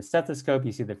you see the stethoscope,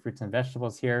 you see the fruits and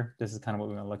vegetables here. This is kind of what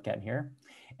we're going to look at here.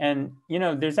 And, you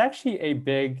know, there's actually a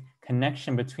big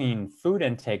connection between food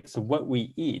intake, so what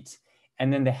we eat,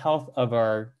 and then the health of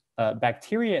our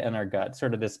bacteria in our gut,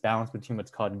 sort of this balance between what's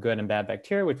called good and bad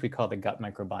bacteria, which we call the gut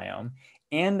microbiome,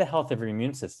 and the health of your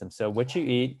immune system. So what you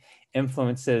eat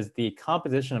influences the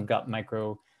composition of gut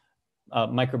microbiome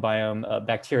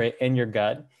bacteria in your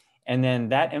gut, and then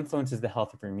that influences the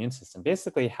health of your immune system.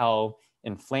 Basically, how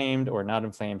inflamed or not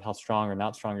inflamed, how strong or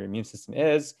not strong your immune system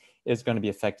is going to be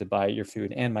affected by your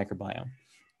food and microbiome.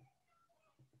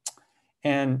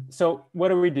 And so what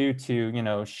do we do to, you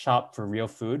know, shop for real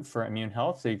food for immune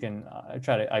health? So you can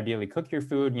try to ideally cook your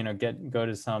food, you know, go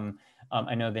to some,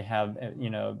 I know they have,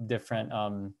 you know, different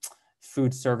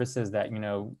food services that, you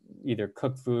know, either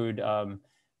cook food,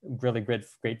 really great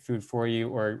food for you,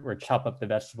 or chop up the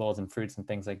vegetables and fruits and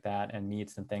things like that, and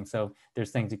meats and things. So there's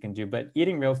things you can do, but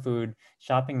eating real food,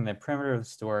 shopping in the perimeter of the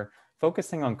store,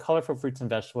 focusing on colorful fruits and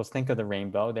vegetables. Think of the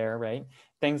rainbow there, right?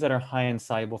 Things that are high in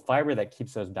soluble fiber that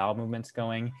keeps those bowel movements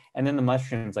going. And then the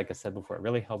mushrooms, like I said before,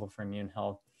 really helpful for immune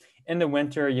health. In the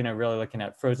winter, you know, really looking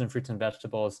at frozen fruits and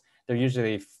vegetables. They're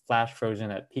usually flash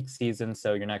frozen at peak season,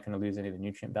 so you're not going to lose any of the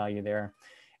nutrient value there.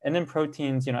 And then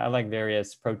proteins, you know, I like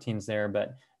various proteins there,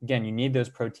 but again, you need those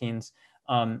proteins.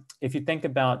 If you think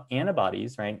about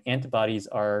antibodies, right? Antibodies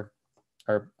are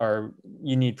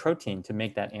you need protein to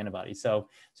make that antibody. So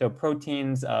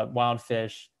proteins, wild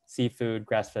fish, seafood,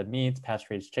 grass-fed meats,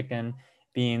 pasture-raised chicken,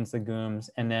 beans, legumes,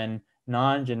 and then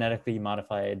non-genetically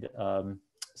modified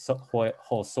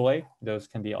whole soy. Those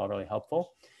can be all really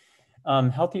helpful.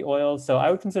 Healthy oils. So I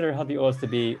would consider healthy oils to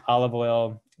be olive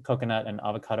oil, coconut, and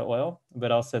avocado oil,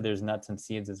 but also there's nuts and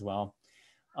seeds as well.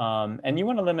 And you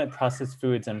want to limit processed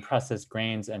foods and processed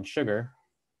grains and sugar.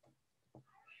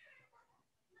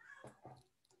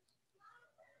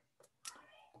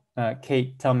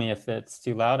 Kate, tell me if it's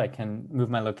too loud. I can move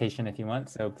my location if you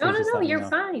want. So please just let me know. You're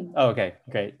fine. Oh, okay,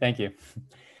 great, thank you.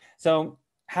 So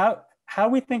how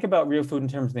we think about real food in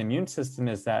terms of the immune system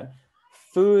is that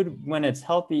food, when it's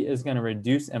healthy, is going to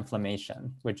reduce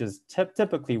inflammation, which is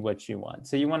typically what you want.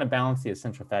 So you want to balance the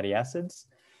essential fatty acids.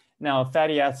 Now,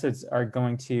 fatty acids are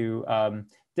going to,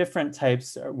 different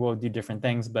types will do different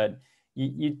things, but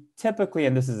you typically,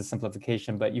 and this is a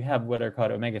simplification, but you have what are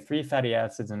called omega-3 fatty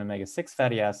acids and omega-6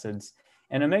 fatty acids.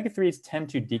 And omega-3s tend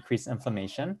to decrease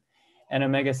inflammation, and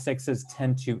omega-6s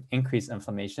tend to increase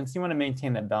inflammation. So you want to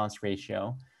maintain that balanced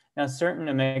ratio. Now, certain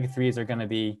omega-3s are going to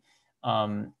be,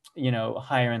 you know,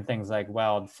 higher in things like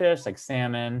wild fish, like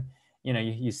salmon. You know,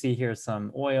 you see here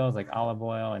some oils like olive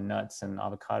oil and nuts and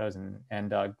avocados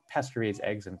and pasture-raised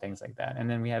eggs and things like that. And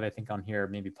then we have, I think on here,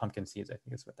 maybe pumpkin seeds, I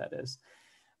think is what that is.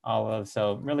 Olive.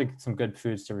 So really some good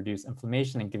foods to reduce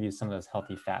inflammation and give you some of those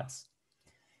healthy fats.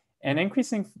 And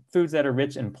increasing foods that are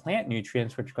rich in plant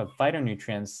nutrients, which are called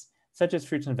phytonutrients, such as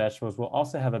fruits and vegetables, will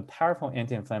also have a powerful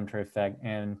anti-inflammatory effect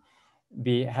and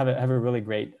have a really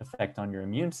great effect on your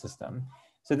immune system.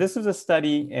 So this was a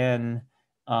study in,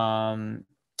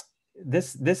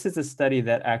 this is a study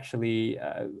that actually,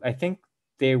 I think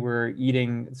they were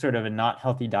eating sort of a not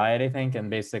healthy diet, I think, and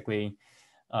basically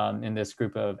in this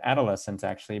group of adolescents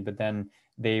actually, but then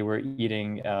they were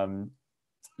eating,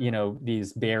 you know,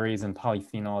 these berries and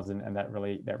polyphenols, and that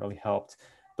really helped.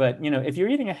 But, you know, if you're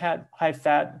eating a high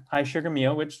fat, high sugar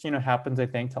meal, which, you know, happens, I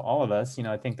think, to all of us, you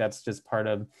know, I think that's just part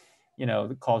of, you know,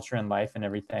 the culture and life and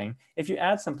everything. If you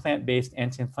add some plant-based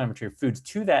anti-inflammatory foods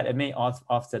to that, it may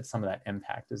offset some of that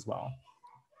impact as well.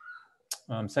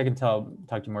 So I can talk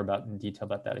to you more about in detail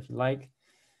about that if you like.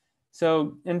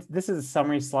 So, and this is a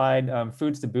summary slide,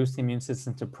 foods to boost the immune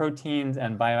system, to proteins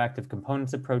and bioactive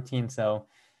components of protein, so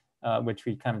which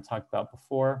we kind of talked about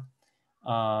before.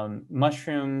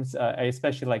 Mushrooms, I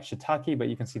especially like shiitake, but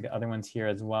you can see the other ones here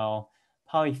as well.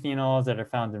 Polyphenols that are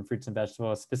found in fruits and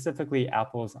vegetables, specifically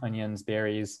apples, onions,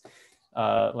 berries,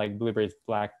 like blueberries,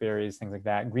 blackberries, things like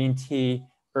that. Green tea,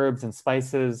 herbs and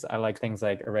spices. I like things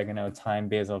like oregano, thyme,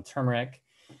 basil, turmeric.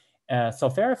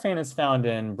 Sulforaphane is found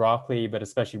in broccoli, but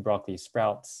especially broccoli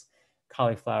sprouts,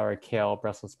 cauliflower, kale,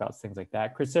 Brussels sprouts, things like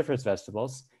that. Cruciferous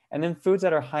vegetables. And then foods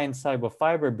that are high in soluble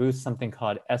fiber boost something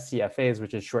called SCFAs,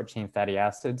 which is short chain fatty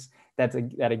acids. That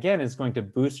again is going to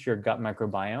boost your gut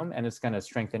microbiome, and it's going to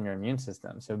strengthen your immune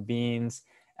system. So beans,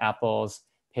 apples,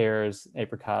 pears,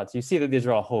 apricots. You see that these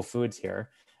are all whole foods here.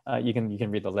 You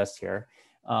can read the list here.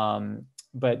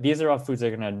 But these are all foods that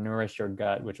are going to nourish your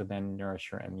gut, which will then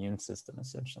nourish your immune system,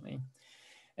 essentially.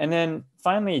 And then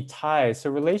finally, ties. So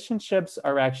relationships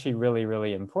are actually really,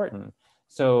 really important.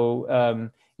 So,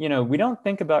 you know, we don't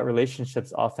think about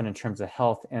relationships often in terms of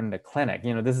health in the clinic.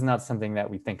 You know, this is not something that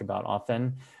we think about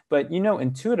often, but you know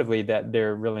intuitively that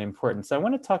they're really important. So I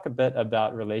want to talk a bit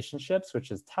about relationships,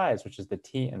 which is ties, which is the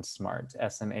T in SMART,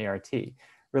 S-M-A-R-T.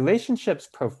 Relationships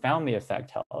profoundly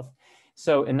affect health.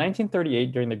 So in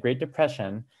 1938, during the Great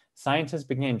Depression, scientists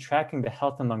began tracking the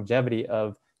health and longevity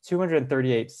of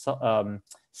 238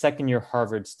 second-year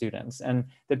Harvard students. And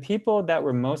the people that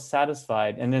were most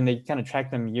satisfied, and then they kind of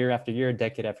tracked them year after year,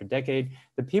 decade after decade,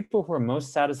 the people who were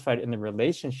most satisfied in the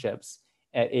relationships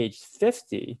at age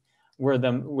 50 were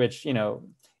them, which, you know,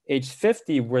 age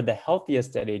 50 were the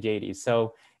healthiest at age 80.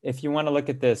 So if you want to look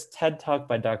at this TED Talk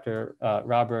by Dr.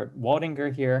 Robert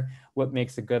Waldinger here, What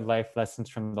Makes a Good Life, Lessons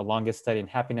from the Longest Study in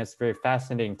Happiness, very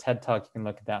fascinating TED Talk. You can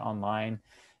look at that online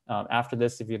after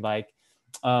this if you'd like.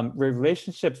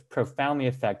 Relationships profoundly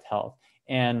affect health.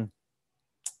 And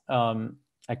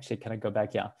actually, can I go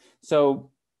back? Yeah.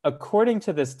 So according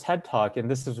to this TED Talk, and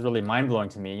this is really mind-blowing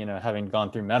to me, you know, having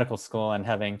gone through medical school and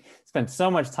having spent so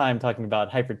much time talking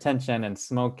about hypertension and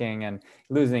smoking and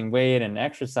losing weight and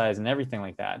exercise and everything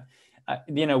like that.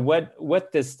 You know,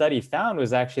 what this study found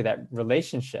was actually that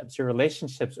your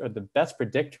relationships are the best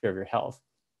predictor of your health,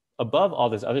 above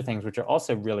all those other things, which are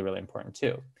also really, really important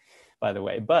too, by the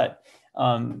way. But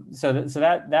so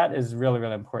that is really,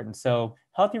 really important. So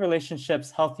healthy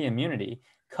relationships, healthy immunity.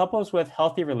 Couples with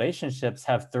healthy relationships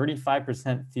have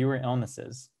 35% fewer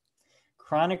illnesses.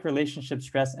 Chronic relationship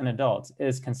stress in adults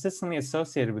is consistently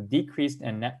associated with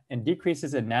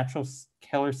decreases in natural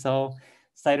killer cell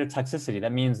cytotoxicity.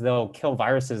 That means they'll kill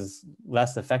viruses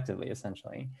less effectively,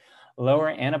 essentially. Lower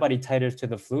antibody titers to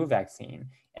the flu vaccine,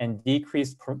 and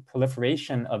decreased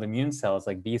proliferation of immune cells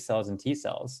like B cells and T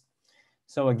cells.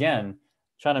 So again,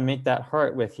 try to make that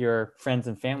heart with your friends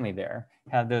and family there.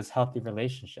 Have those healthy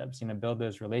relationships, you know, build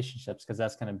those relationships, because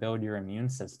that's going to build your immune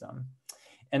system.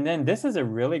 And then this is a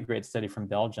really great study from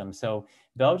Belgium. So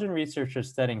Belgian researchers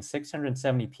studying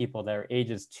 670 people that are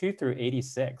ages 2 through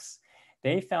 86.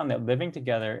 They found that living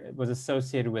together was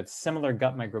associated with similar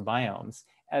gut microbiomes,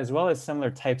 as well as similar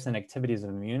types and activities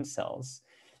of immune cells.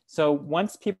 So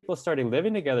once people started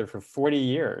living together for 40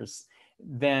 years,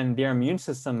 then their immune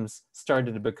systems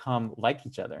started to become like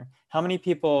each other. How many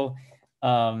people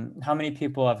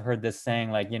have heard this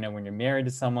saying, like, you know, when you're married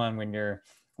to someone, when you're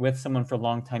with someone for a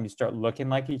long time, you start looking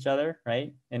like each other,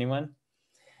 right? Anyone?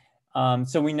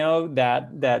 So we know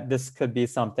that this could be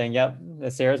something. Yep,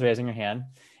 Sarah's raising her hand.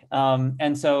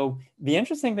 And so the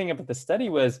interesting thing about the study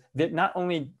was that not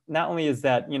only is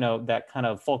that, you know, that kind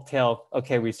of folktale,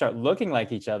 okay, we start looking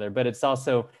like each other, but it's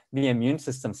also the immune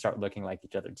system start looking like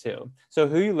each other too. So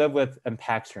who you live with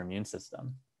impacts your immune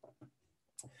system.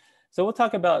 So we'll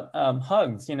talk about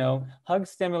hugs. You know, hugs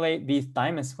stimulate the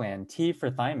thymus gland, T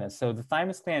for thymus. So the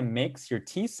thymus gland makes your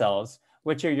T cells,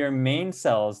 which are your main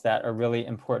cells that are really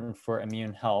important for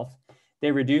immune health.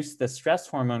 they reduce the stress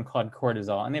hormone called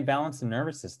cortisol, and they balance the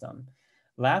nervous system.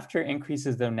 Laughter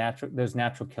increases those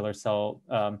natural killer cell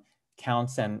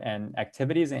counts and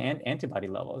activities and antibody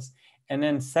levels. And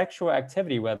then sexual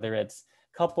activity, whether it's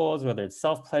couples, whether it's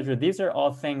self-pleasure, these are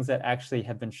all things that actually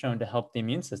have been shown to help the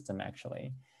immune system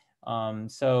actually.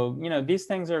 So, these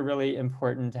things are really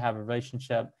important to have a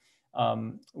relationship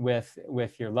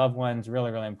with your loved ones,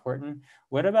 really, really important.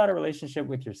 What about a relationship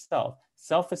with yourself?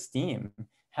 Self-esteem,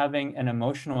 having an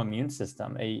emotional immune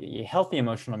system, a healthy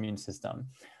emotional immune system.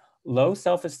 Low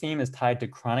self-esteem is tied to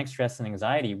chronic stress and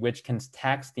anxiety, which can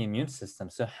tax the immune system.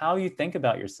 So how you think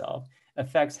about yourself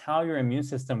affects how your immune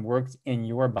system works in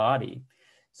your body.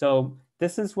 So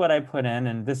this is what I put in,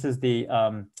 and this is the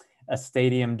a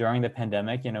stadium during the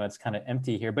pandemic. It's kind of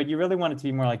empty here, but you really want it to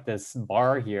be more like this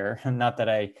bar here. Not that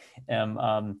I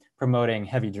am promoting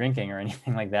heavy drinking or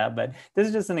anything like that, but this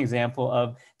is just an example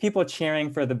of people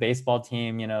cheering for the baseball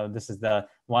team. This is the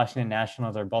Washington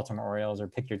Nationals or Baltimore Orioles, or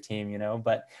pick your team,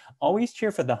 but always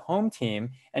cheer for the home team,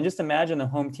 and just imagine the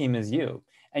home team is you.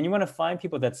 And you want to find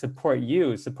people that support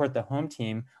you, support the home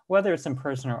team, whether it's in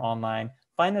person or online.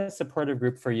 Find a supportive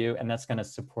group for you, and that's going to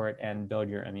support and build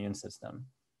your immune system.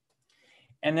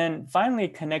 And then finally,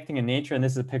 connecting in nature, and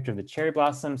this is a picture of the cherry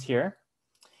blossoms here.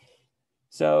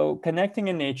 So connecting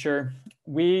in nature,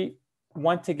 we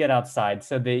want to get outside.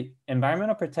 So the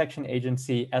Environmental Protection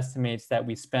Agency estimates that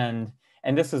we spend,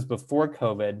 and this was before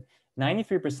COVID,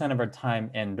 93% of our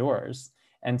time indoors.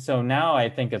 And so now I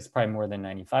think it's probably more than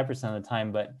 95% of the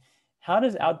time, but how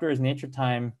does outdoors nature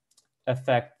time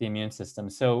affect the immune system?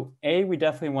 So we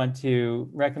definitely want to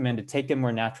recommend to take in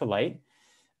more natural light.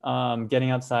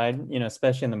 Getting outside,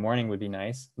 especially in the morning would be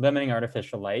nice. Limiting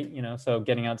artificial light, so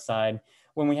getting outside.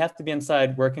 When we have to be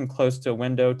inside, working close to a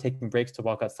window, taking breaks to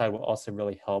walk outside will also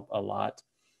really help a lot.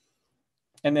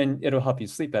 And then it'll help you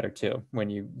sleep better too when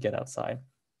you get outside.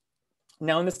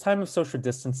 Now, in this time of social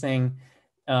distancing,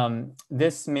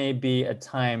 this may be a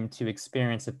time to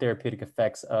experience the therapeutic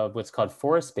effects of what's called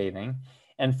forest bathing.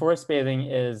 And forest bathing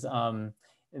is,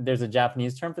 there's a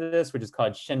Japanese term for this, which is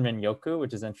called Shinrin-yoku,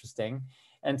 which is interesting.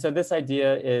 And so this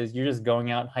idea is you're just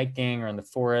going out hiking or in the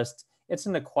forest. It's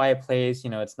in a quiet place.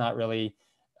 It's not really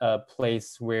a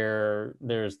place where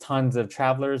there's tons of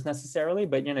travelers necessarily,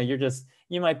 but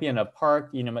you might be in a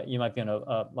park. You might be in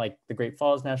a like the Great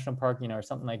Falls National Park, or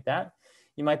something like that.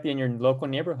 You might be in your local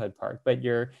neighborhood park, but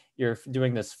you're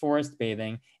doing this forest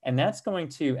bathing, and that's going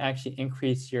to actually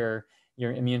increase your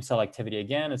immune cell activity.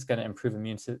 Again, it's going to improve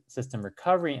immune system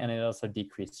recovery, and it also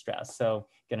decrease stress. So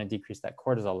going to decrease that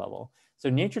cortisol level. So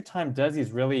nature time does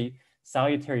these really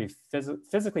salutary,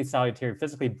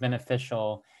 physically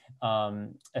beneficial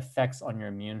effects on your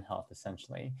immune health,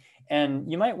 essentially.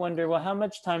 And you might wonder, well, how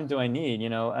much time do I need?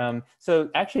 So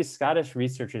actually Scottish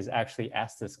researchers actually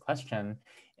asked this question,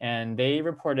 and they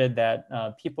reported that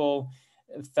people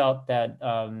felt that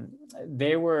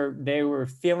they were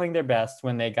feeling their best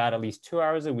when they got at least 2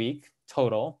 hours a week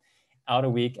total out a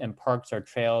week in parks or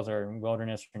trails or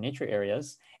wilderness or nature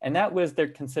areas. And that was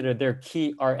considered their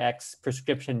key RX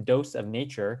prescription dose of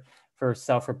nature for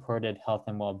self-reported health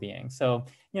and well-being. So,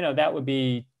 that would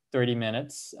be 30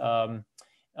 minutes 4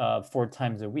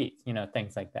 times a week,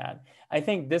 things like that. I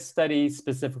think this study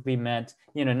specifically meant,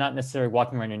 not necessarily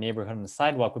walking around your neighborhood on the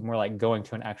sidewalk, but more like going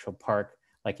to an actual park,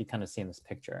 like you kind of see in this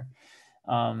picture.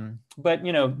 But,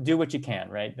 do what you can,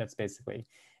 right? That's basically.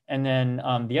 And then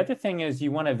the other thing is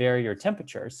you want to vary your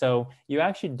temperature. So you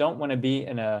actually don't want to be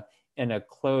in a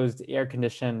closed,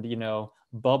 air-conditioned,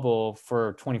 bubble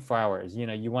for 24 hours.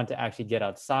 You want to actually get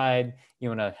outside. You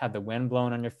want to have the wind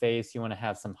blowing on your face. You want to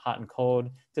have some hot and cold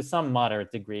to some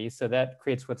moderate degree. So that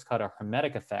creates what's called a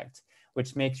hermetic effect,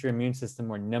 which makes your immune system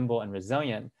more nimble and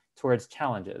resilient towards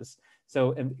challenges.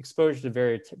 So exposure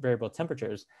to variable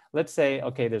temperatures. Let's say,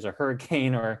 okay, there's a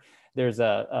hurricane or there's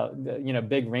a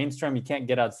big rainstorm. You can't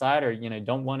get outside, or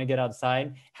don't want to get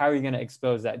outside. How are you going to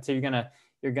expose that? So you're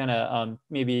gonna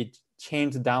maybe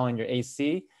change the dial on your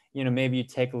AC. Maybe you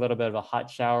take a little bit of a hot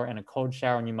shower and a cold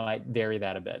shower, and you might vary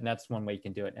that a bit. And that's one way you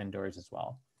can do it indoors as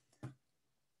well.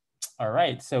 All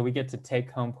right, so we get to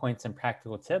take home points and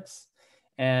practical tips.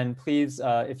 And please,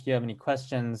 if you have any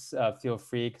questions, feel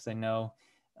free, because I know.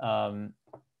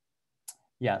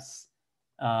 Yes.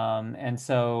 And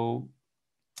so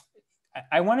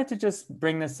I wanted to just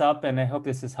bring this up, and I hope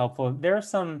this is helpful. There are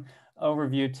some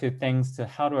overview to things to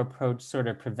how to approach sort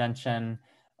of prevention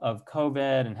of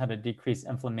COVID and how to decrease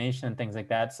inflammation and things like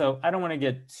that. So I don't want to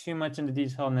get too much into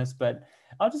detail on this, but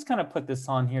I'll just kind of put this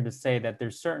on here to say that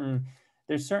there's certain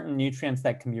nutrients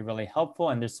that can be really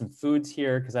helpful. And there's some foods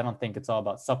here, because I don't think it's all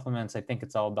about supplements. I think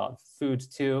it's all about foods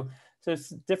too. So it's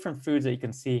different foods that you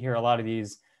can see here. A lot of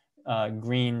these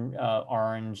green,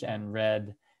 orange, and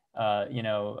red,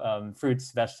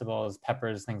 fruits, vegetables,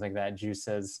 peppers, things like that,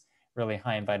 juices, really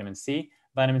high in vitamin C.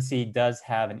 Vitamin C does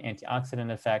have an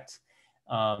antioxidant effect,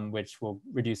 which will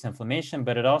reduce inflammation,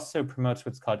 but it also promotes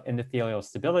what's called endothelial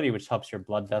stability, which helps your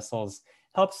blood vessels,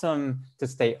 helps them to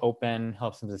stay open,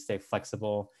 helps them to stay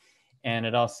flexible. And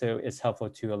it also is helpful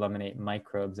to eliminate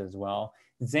microbes as well.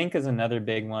 Zinc is another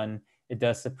big one. It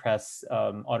does suppress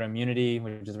autoimmunity,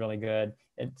 which is really good.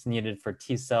 It's needed for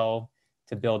T cell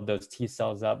to build those T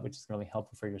cells up, which is really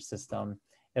helpful for your system.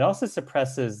 It also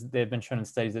suppresses, they've been shown in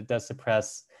studies, it does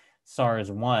suppress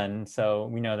SARS-1. So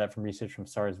we know that from research from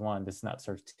SARS-1. This is not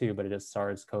SARS-2, but it is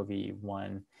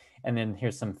SARS-CoV-1. And then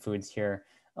here's some foods here.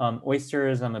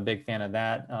 Oysters, I'm a big fan of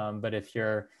that. But if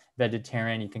you're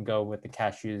vegetarian, you can go with the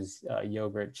cashews,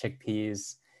 yogurt,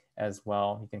 chickpeas as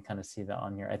well. You can kind of see that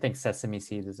on here. I think sesame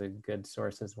seed is a good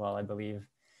source as well, I believe.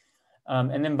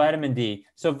 And then vitamin D.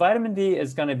 So vitamin D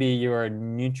is going to be your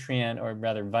nutrient, or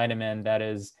rather vitamin, that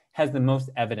has the most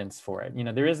evidence for it.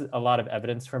 There is a lot of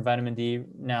evidence for vitamin D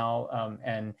now,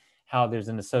 and how there's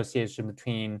an association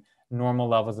between normal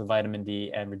levels of vitamin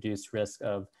D and reduced risk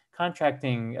of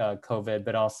contracting COVID,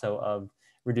 but also of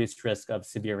reduced risk of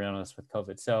severe illness with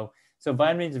COVID. So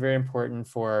vitamin D is very important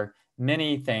for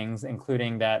many things,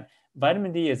 including that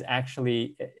vitamin D is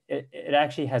actually, it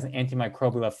actually has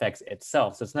antimicrobial effects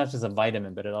itself. So it's not just a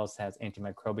vitamin, but it also has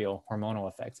antimicrobial hormonal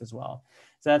effects as well.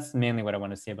 So that's mainly what I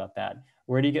want to say about that.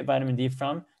 Where do you get vitamin D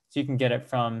from? So you can get it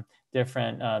from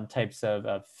different types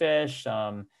of fish,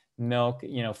 milk,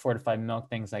 fortified milk,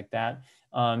 things like that.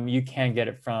 You can get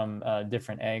it from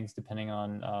different eggs, depending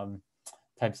on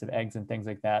types of eggs and things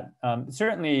like that.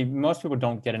 Certainly, most people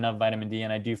don't get enough vitamin D,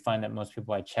 and I do find that most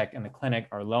people I check in the clinic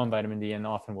are low in vitamin D, and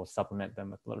often will supplement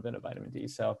them with a little bit of vitamin D.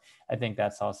 So I think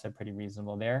that's also pretty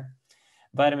reasonable there.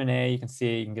 Vitamin A, you can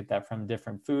see, you can get that from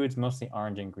different foods, mostly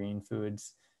orange and green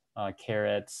foods,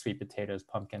 carrots, sweet potatoes,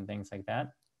 pumpkin, things like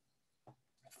that.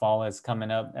 Fall is coming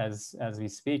up as we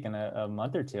speak in a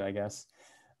month or two, I guess.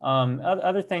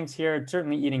 Other things here,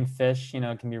 certainly eating fish,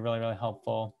 can be really, really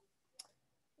helpful.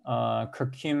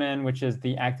 Curcumin, which is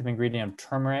the active ingredient of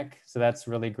turmeric. So that's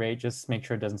really great. Just make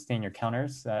sure it doesn't stain your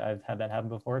counters. I've had that happen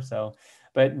before.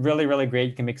 But really, really great.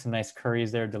 You can make some nice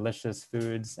curries there, delicious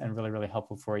foods, and really, really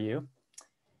helpful for you.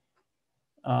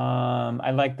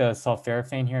 I like the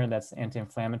sulforaphane here. That's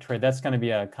anti-inflammatory. That's going to be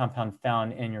a compound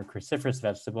found in your cruciferous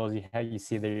vegetables. You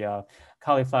see the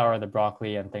cauliflower, the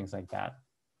broccoli, and things like that.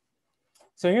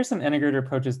 So here's some integrated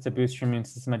approaches to boost your immune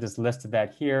system. I just listed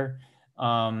that here.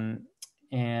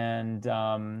 There's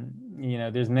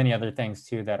many other things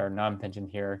too that are not mentioned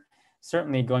here.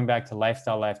 Certainly going back to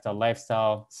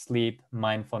lifestyle, sleep,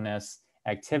 mindfulness,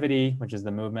 activity, which is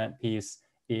the movement piece,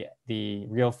 the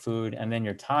real food, and then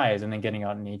your ties, and then getting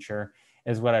out in nature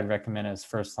is what I'd recommend as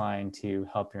first line to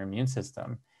help your immune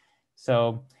system.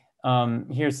 So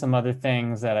here's some other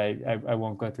things that I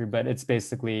won't go through, but it's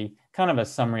basically kind of a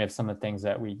summary of some of the things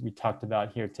that we talked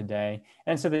about here today.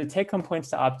 And so the take-home points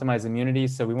to optimize immunity.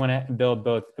 So we want to build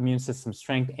both immune system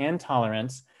strength and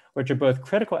tolerance, which are both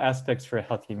critical aspects for a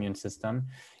healthy immune system.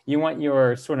 You want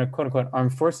your sort of quote unquote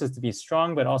armed forces to be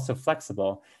strong, but also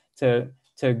flexible, to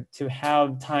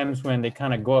have times when they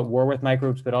kind of go at war with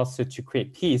microbes, but also to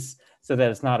create peace so that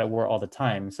it's not at war all the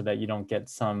time, so that you don't get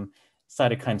some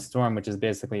cytokine storm, which is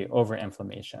basically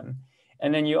over-inflammation.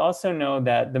 And then you also know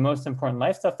that the most important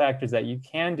lifestyle factors that you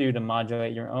can do to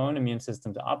modulate your own immune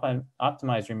system, to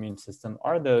optimize your immune system,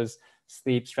 are those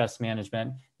sleep, stress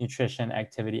management, nutrition,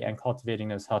 activity, and cultivating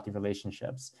those healthy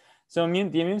relationships. So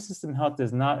the immune system health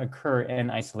does not occur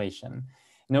in isolation.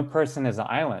 No person is an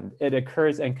island. It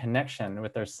occurs in connection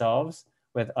with ourselves,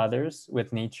 with others,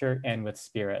 with nature, and with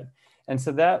spirit. And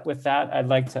so with that, I'd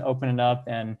like to open it up,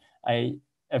 and I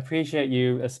appreciate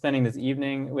you spending this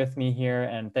evening with me here,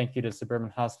 and thank you to Suburban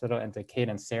Hospital and to Kate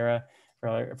and Sarah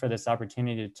for this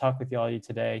opportunity to talk with all of you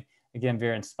today. Again,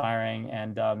 very inspiring,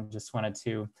 and just wanted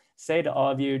to say to all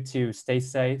of you to stay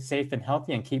safe and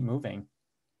healthy and keep moving.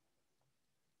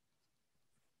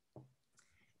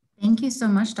 Thank you so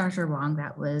much, Dr. Wong.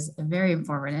 That was very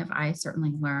informative. I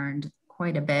certainly learned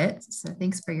quite a bit. So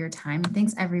thanks for your time.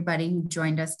 Thanks everybody who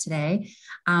joined us today.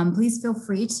 Please feel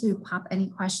free to pop any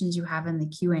questions you have in the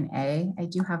Q&A. I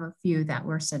do have a few that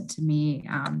were sent to me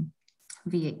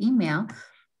via email.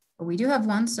 But we do have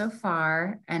one so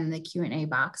far in the Q&A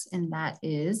box, and that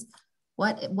is,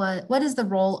 what is the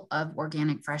role of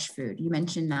organic fresh food? You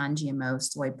mentioned non-GMO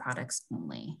soy products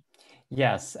only.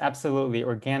 Yes, absolutely.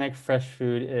 Organic fresh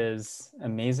food is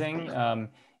amazing.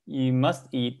 You must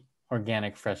eat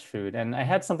organic fresh food. And I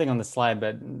had something on the slide,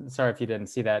 but sorry if you didn't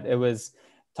see that. It was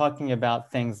talking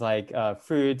about things like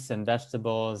fruits and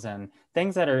vegetables and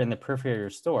things that are in the periphery of your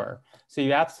store. So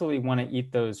you absolutely want to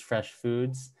eat those fresh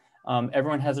foods.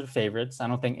 Everyone has their favorites. I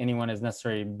don't think anyone is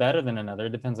necessarily better than another.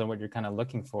 It depends on what you're kind of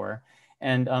looking for.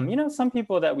 And, you know, some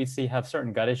people that we see have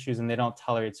certain gut issues and they don't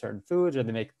tolerate certain foods, or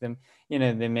they make them, you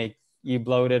know, they make you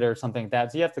bloated or something like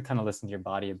that. So you have to kind of listen to your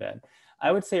body a bit.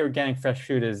 I would say organic fresh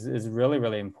food is really,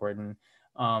 really important.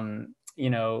 You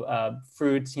know,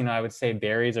 fruits, you know, I would say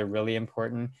berries are really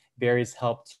important. Berries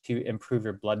help to improve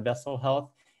your blood vessel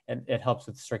health. It helps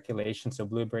with circulation. So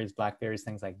blueberries, blackberries,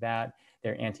 things like that.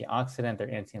 They're antioxidant,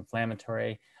 they're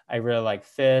anti-inflammatory. I really like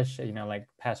fish, you know, like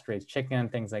pasture-raised chicken,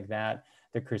 things like that.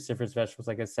 The cruciferous vegetables,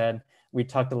 like I said. We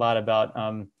talked a lot about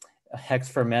Hex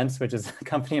Ferments, which is a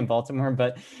company in Baltimore,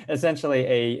 but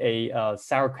essentially a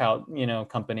sauerkraut, you know,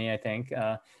 company, I think.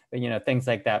 You know, things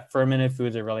like that. Fermented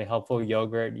foods are really helpful.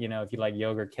 Yogurt, you know, if you like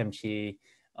yogurt, kimchi,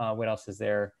 what else is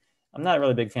there? I'm not a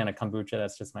really big fan of kombucha.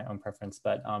 That's just my own preference,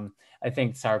 but I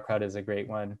think sauerkraut is a great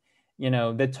one. You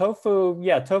know, the tofu,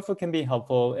 yeah, tofu can be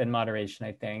helpful in moderation,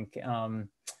 I think.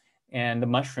 And the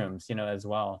mushrooms, you know, as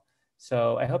well.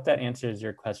 So I hope that answers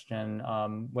your question.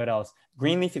 What else?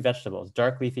 Green leafy vegetables,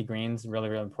 dark leafy greens, really,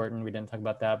 really important. We didn't talk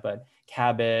about that, but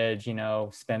cabbage, you know,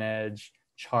 spinach,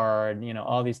 chard, you know,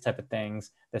 all these type of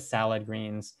things, the salad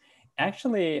greens.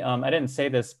 Actually, I didn't say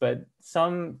this, but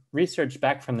some research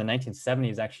back from the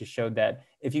 1970s actually showed that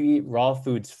if you eat raw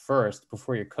foods first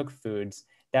before your cooked foods,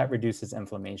 that reduces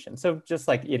inflammation. So just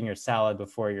like eating your salad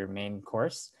before your main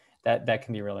course, that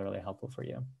can be really, really helpful for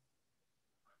you.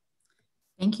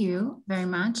 Thank you very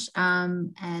much.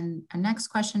 And a next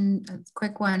question, a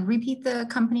quick one. Repeat the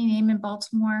company name in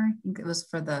Baltimore. I think it was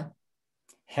for the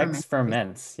Hex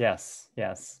Ferments. Yes,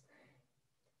 yes.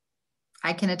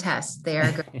 I can attest. They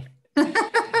are good.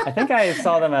 I think I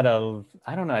saw them at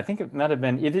I don't know, I think it might have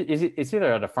been, it's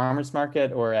either at a farmer's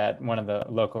market or at one of the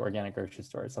local organic grocery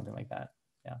stores, something like that.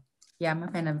 Yeah. Yeah, I'm a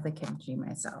fan of the kimchi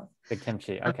myself. The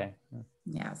kimchi, okay.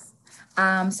 Yes.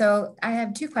 So I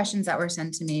have two questions that were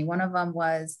sent to me. One of them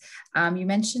was, you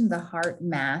mentioned the heart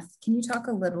math. Can you talk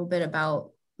a little bit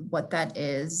about what that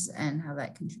is and how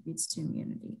that contributes to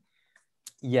immunity?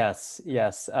 Yes,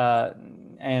 yes.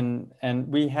 And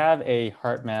we have a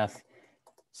heart math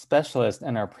specialist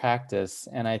in our practice.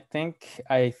 And I think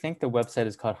the website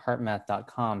is called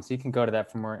heartmath.com. So you can go to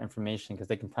that for more information because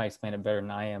they can probably explain it better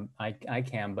than I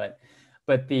can. But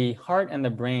the heart and the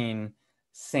brain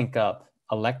sync up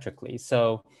electrically.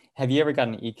 So have you ever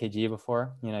gotten an EKG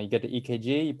before? You know, you get the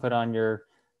EKG, you put on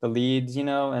the leads, you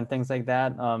know, and things like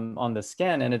that on the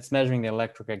skin, and it's measuring the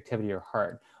electric activity of your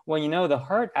heart. Well, you know, the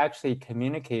heart actually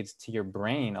communicates to your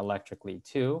brain electrically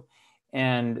too.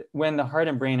 And when the heart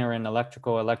and brain are in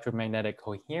electromagnetic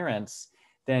coherence,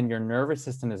 then your nervous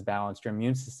system is balanced, your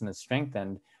immune system is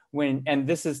strengthened. And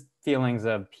this is feelings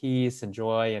of peace and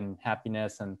joy and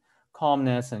happiness and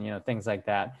calmness and, you know, things like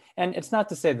that. And it's not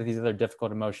to say that these other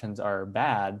difficult emotions are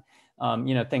bad.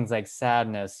 You know, things like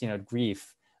sadness, you know,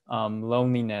 grief,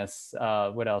 loneliness,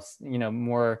 what else? You know,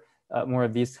 more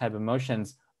of these type of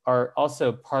emotions are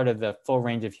also part of the full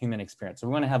range of human experience. So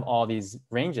we want to have all these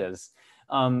ranges.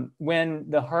 When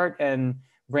the heart and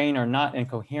brain are not in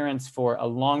coherence for a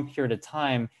long period of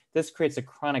time, this creates a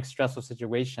chronic stressful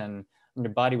situation in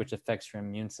your body, which affects your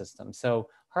immune system. So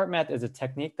heart math is a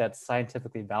technique that's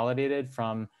scientifically validated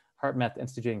from Heart Math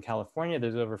Institute in California.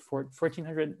 There's over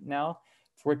 1,400 now,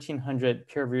 1,400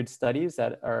 peer-reviewed studies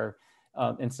that are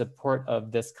in support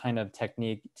of this kind of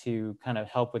technique to kind of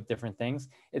help with different things.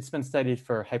 It's been studied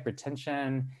for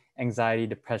hypertension, anxiety,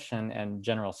 depression, and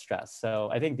general stress. So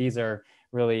I think these are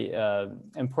really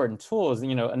important tools.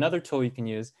 You know, another tool you can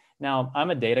use. Now, I'm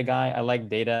a data guy. I like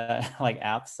data, I like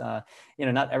apps. You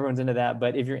know, not everyone's into that,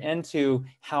 but if you're into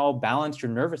how balanced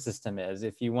your nervous system is,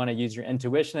 if you want to use your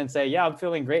intuition and say, yeah, I'm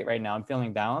feeling great right now, I'm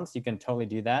feeling balanced, you can totally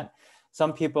do that.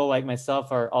 Some people like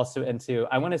myself are also into,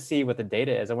 I want to see what the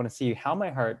data is. I want to see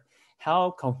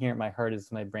how coherent my heart is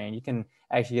to my brain. You can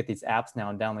actually get these apps now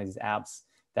and download these apps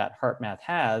that Heart Math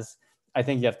has. I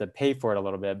think you have to pay for it a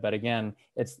little bit, but again,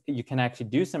 you can actually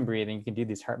do some breathing. You can do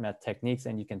these Heart Math techniques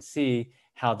and you can see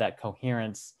how that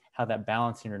coherence, how that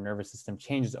balance in your nervous system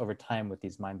changes over time with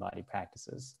these mind-body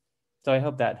practices. So I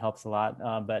hope that helps a lot.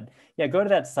 But yeah, go to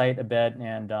that site a bit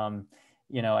and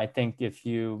you know, I think if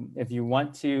you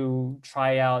want to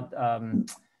try out,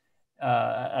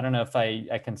 I don't know if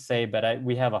I can say, but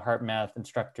we have a Heart Math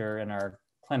instructor in our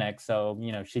clinic, so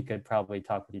you know she could probably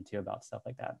talk with you too about stuff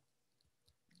like that.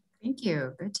 Thank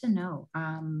you. Good to know.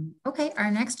 Okay,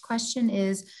 our next question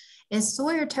is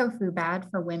soy or tofu bad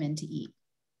for women to eat?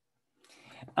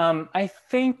 I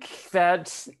think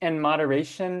that in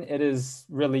moderation, it is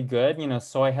really good. You know,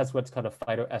 soy has what's called a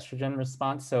phytoestrogen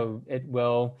response. So it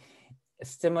will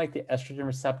stimulate the estrogen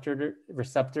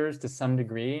receptors to some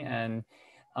degree. And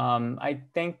I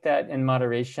think that in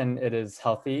moderation, it is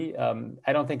healthy.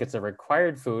 I don't think it's a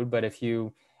required food, but if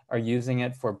you are using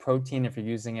it for protein, if you're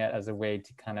using it as a way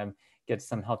to kind of get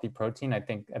some healthy protein, I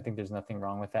think there's nothing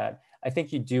wrong with that. I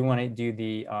think you do want to do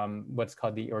the what's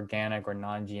called the organic or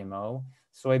non-GMO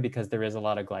soy, because there is a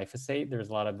lot of glyphosate. There's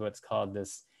a lot of what's called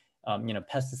this, you know,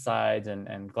 pesticides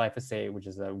and glyphosate, which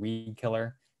is a weed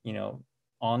killer, you know,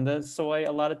 on the soy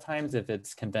a lot of times if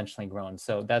it's conventionally grown.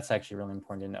 So that's actually really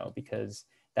important to know, because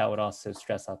that would also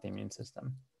stress out the immune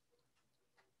system.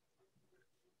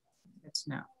 Good to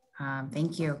know.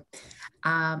 Thank you.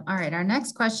 All right, our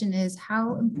next question is,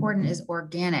 how important is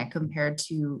organic compared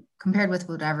with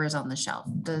whatever is on the shelf?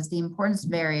 Does the importance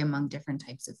vary among different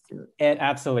types of food? It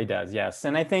absolutely does, yes.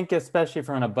 And I think especially if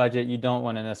you're on a budget, you don't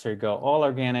want to necessarily go all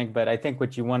organic, but I think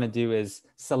what you want to do is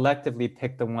selectively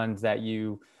pick the ones that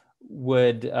you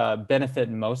would benefit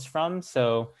most from.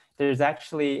 So there's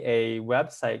actually a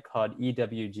website called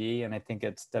EWG, and I think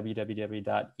it's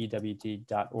www.ewg.org,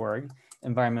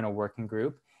 Environmental Working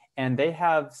Group. And they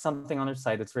have something on their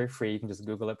site that's very free. You can just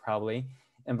Google it probably.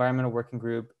 Environmental Working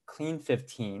Group Clean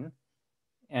 15,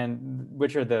 and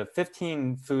which are the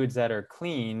 15 foods that are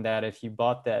clean that if you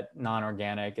bought that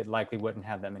non-organic, it likely wouldn't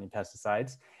have that many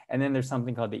pesticides. And then there's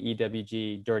something called the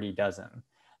EWG Dirty Dozen.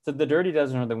 So the Dirty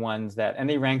Dozen are the ones that, and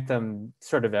they rank them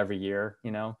sort of every year,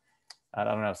 you know. I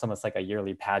don't know, it's almost like a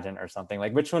yearly pageant or something,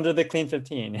 like which ones are the clean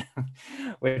 15,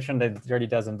 which one the dirty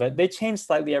dozen, but they change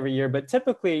slightly every year. But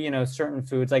typically, you know, certain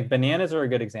foods like bananas are a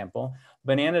good example.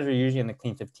 Bananas are usually in the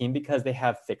clean 15 because they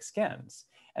have thick skins.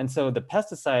 And so the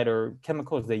pesticide or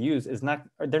chemicals they use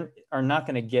are not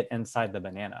going to get inside the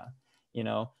banana, you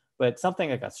know. But something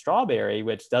like a strawberry,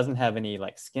 which doesn't have any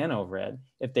like skin over it,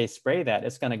 if they spray that,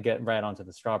 it's going to get right onto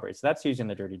the strawberry. So that's using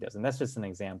the dirty dozen. That's just an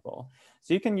example.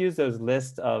 So you can use those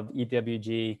lists of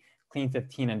EWG, Clean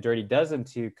 15, and Dirty Dozen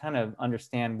to kind of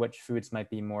understand which foods might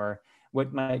be more,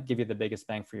 what might give you the biggest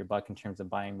bang for your buck in terms of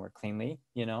buying more cleanly,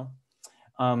 you know.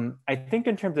 I think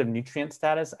in terms of nutrient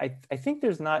status, I think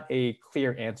there's not a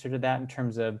clear answer to that in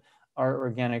terms of, are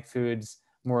organic foods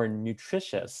more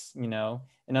nutritious, you know?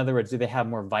 In other words, do they have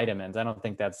more vitamins? I don't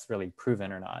think that's really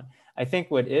proven or not. I think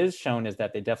what is shown is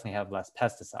that they definitely have less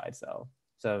pesticides though,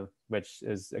 so which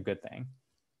is a good thing.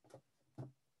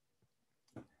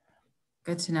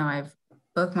 Good to know. I've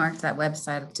bookmarked that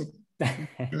website to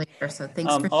later, so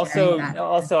thanks for sharing that.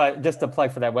 Also, just to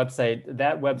plug for that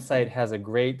website has a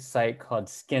great site called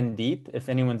Skin Deep. If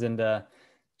anyone's into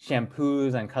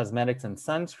shampoos and cosmetics and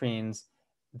sunscreens,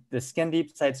 the Skin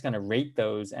Deep site's going to rate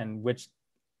those, and which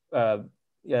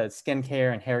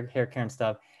skincare and hair care and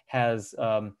stuff has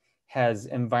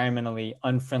environmentally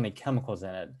unfriendly chemicals in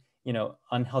it, you know,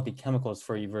 unhealthy chemicals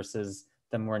for you versus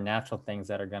the more natural things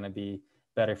that are going to be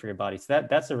better for your body. So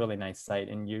that's a really nice site,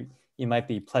 and you might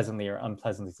be pleasantly or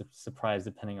unpleasantly surprised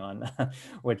depending on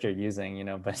what you're using, you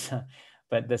know.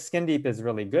 But the Skin Deep is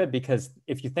really good because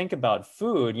if you think about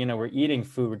food, you know, we're eating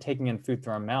food, we're taking in food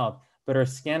through our mouth, but our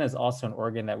skin is also an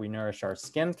organ that we nourish our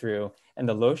skin through, and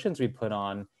the lotions we put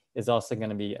on is also going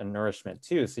to be a nourishment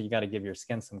too. So you got to give your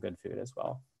skin some good food as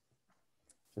well.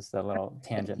 Just a little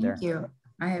tangent there. Thank you.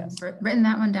 I have written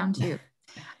that one down too.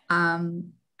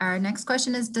 Our next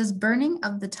question is, does burning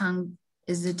of the tongue,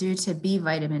 is it due to B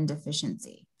vitamin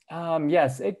deficiency?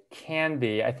 Yes, it can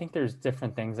be. I think there's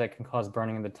different things that can cause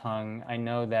burning of the tongue. I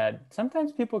know that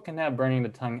sometimes people can have burning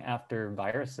of the tongue after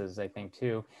viruses, I think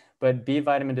too. But B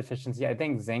vitamin deficiency, I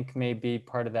think zinc may be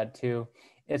part of that too.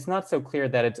 It's not so clear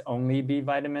that it's only B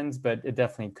vitamins, but it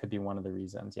definitely could be one of the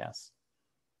reasons, yes.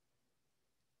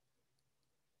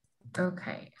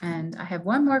 Okay, and I have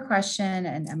one more question,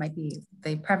 and it might be,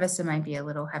 the preface it might be a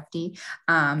little hefty.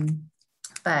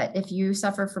 But if you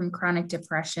suffer from chronic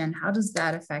depression, how does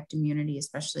that affect immunity,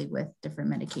 especially with different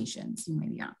medications you may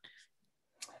be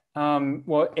on?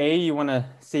 Well, you want to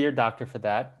see your doctor for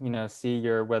that, you know, see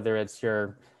whether it's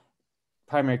your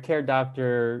primary care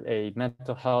doctor, a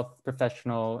mental health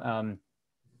professional.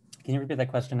 Can you repeat that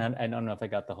question? I don't know if I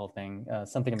got the whole thing.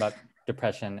 Something about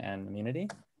depression and immunity?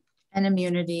 And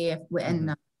immunity,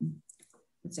 and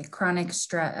it's a chronic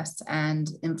stress and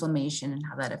inflammation and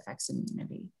how that affects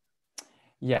immunity.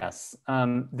 Yes,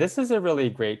 this is a really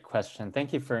great question.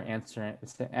 Thank you for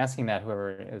asking that,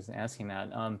 whoever is asking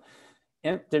that.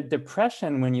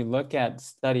 Depression, when you look at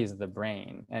studies of the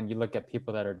brain and you look at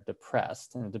people that are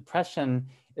depressed, and depression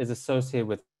is associated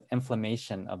with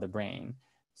inflammation of the brain.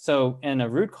 So in a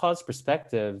root cause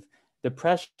perspective,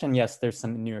 Depression, yes, there's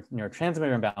some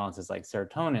neurotransmitter imbalances like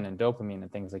serotonin and dopamine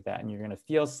and things like that. And you're going to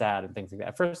feel sad and things like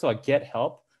that. First of all, get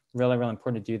help. Really, really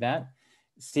important to do that.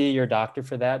 See your doctor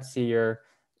for that. See your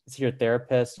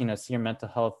therapist, see your mental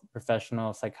health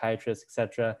professional, psychiatrist,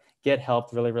 etc. Get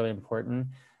help, really, really important.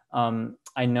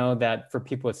 I know that for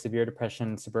people with severe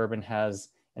depression, Suburban has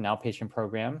an outpatient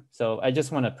program. So I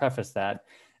just want to preface that.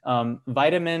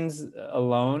 Vitamins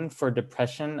alone for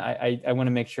depression, I want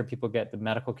to make sure people get the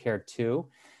medical care too.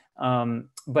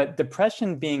 But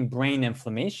depression being brain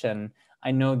inflammation,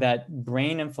 I know that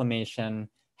brain inflammation,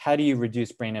 how do you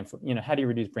reduce brain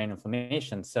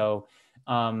inflammation? So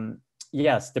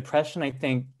yes, depression, I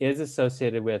think, is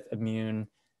associated with immune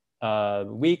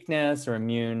weakness or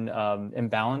immune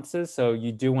imbalances. So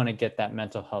you do want to get that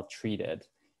mental health treated,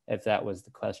 if that was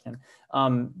the question.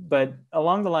 But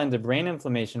along the lines of brain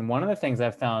inflammation, one of the things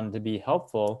I've found to be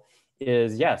helpful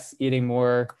is, yes, eating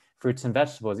more fruits and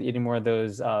vegetables, eating more of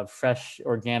those fresh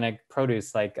organic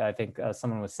produce, like I think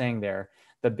someone was saying there,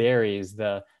 the berries,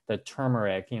 the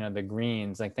turmeric, the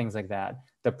greens, like things like that.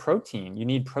 The protein, you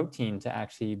need protein to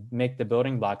actually make the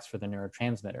building blocks for the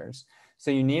neurotransmitters. So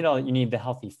you need the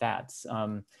healthy fats.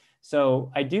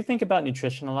 So I do think about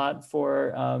nutrition a lot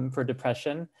for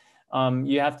depression.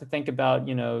 You have to think about,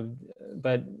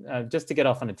 but just to get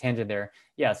off on a tangent there,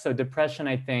 yeah, so depression,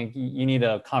 I think you need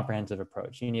a comprehensive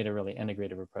approach. You need a really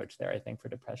integrative approach there, I think, for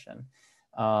depression.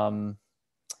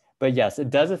 But yes, it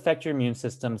does affect your immune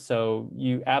system. So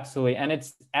you absolutely, and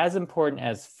it's as important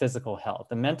as physical health.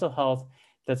 The mental health,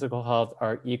 physical health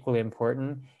are equally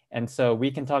important. And so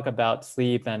we can talk about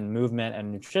sleep and movement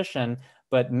and nutrition,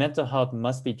 but mental health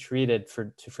must be treated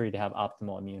for you to have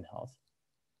optimal immune health.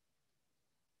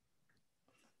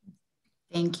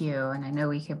 Thank you. And I know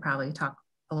we could probably talk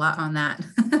a lot on that.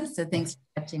 So thanks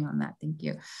for touching on that. Thank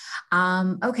you.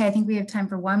 Okay, I think we have time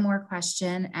for one more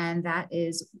question. And that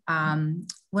is,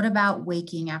 what about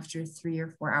waking after 3 or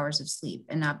 4 hours of sleep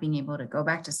and not being able to go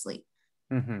back to sleep?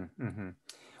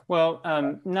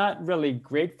 Well, not really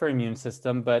great for immune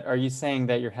system, but are you saying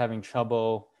that you're having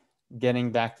trouble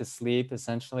getting back to sleep,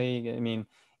 essentially? I mean,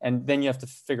 and then you have to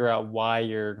figure out why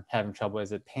you're having trouble.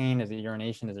 Is it pain? Is it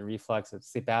urination? Is it reflux? Is it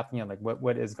sleep apnea? Like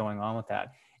what is going on with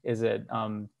that? Is it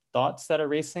thoughts that are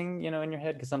racing, in your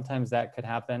head? Because sometimes that could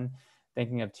happen,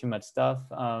 thinking of too much stuff.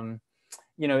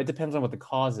 It depends on what the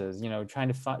cause is, trying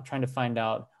to find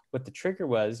out what the trigger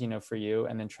was, for you,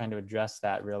 and then trying to address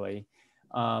that really.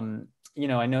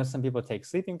 I know some people take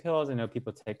sleeping pills. I know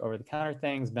people take over-the-counter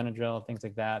things, Benadryl, things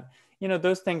like that.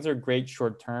 Those things are great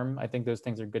short-term. I think those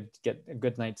things are good to get a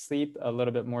good night's sleep, a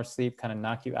little bit more sleep, kind of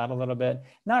knock you out a little bit.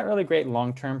 Not really great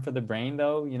long-term for the brain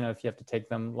though. If you have to take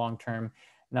them long-term,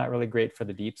 not really great for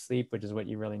the deep sleep, which is what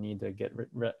you really need to get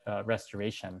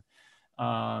restoration.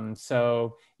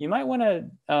 So you might want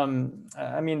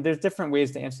to, there's different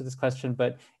ways to answer this question,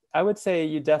 but I would say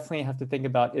you definitely have to think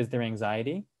about, is there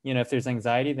anxiety? If there's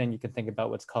anxiety, then you can think about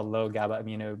what's called low GABA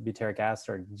aminobutyric acid,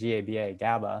 or GABA,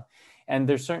 GABA. And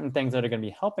there's certain things that are going to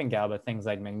be helping GABA, things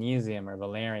like magnesium or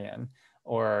valerian.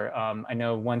 Or I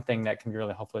know one thing that can be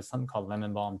really helpful is something called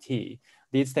lemon balm tea.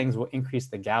 These things will increase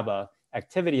the GABA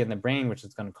activity in the brain, which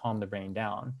is going to calm the brain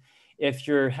down. If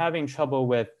you're having trouble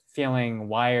with feeling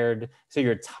wired, so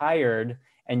you're tired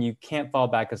and you can't fall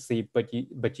back asleep, but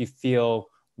you feel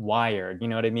wired, you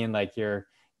know what I mean? Like your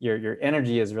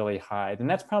energy is really high, then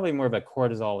that's probably more of a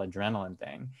cortisol adrenaline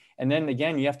thing. And then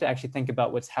again, you have to actually think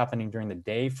about what's happening during the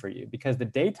day for you, because the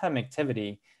daytime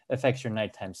activity affects your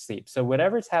nighttime sleep. So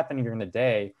whatever's happening during the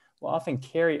day will often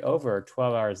carry over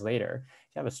 12 hours later.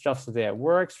 If you have a stressful day at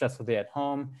work, stressful day at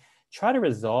home, try to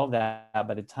resolve that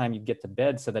by the time you get to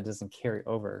bed so that doesn't carry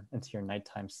over into your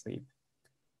nighttime sleep.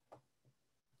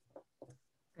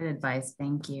 Good advice.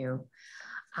 Thank you.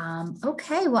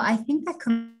 Okay, well, I think that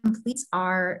completes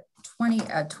our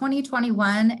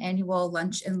 2021 annual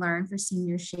Lunch and Learn for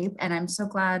Senior Shape. And I'm so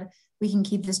glad we can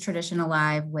keep this tradition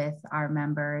alive with our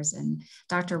members. And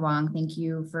Dr. Wong, thank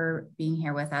you for being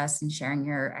here with us and sharing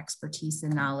your expertise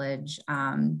and knowledge.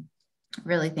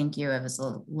 Really, thank you. It was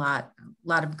a lot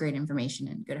of great information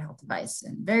and good health advice,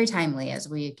 and very timely as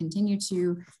we continue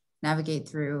to navigate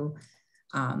through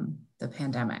the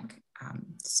pandemic.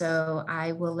 So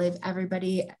I will leave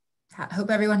everybody. Hope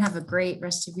everyone have a great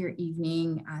rest of your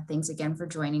evening. Thanks again for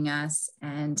joining us.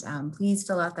 And please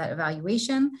fill out that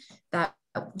evaluation that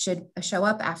should show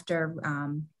up after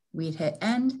we'd hit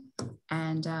end.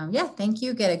 And yeah, thank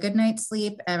you. Get a good night's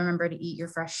sleep and remember to eat your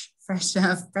fresh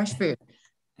food.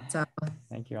 So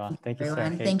thank you all. Thank you,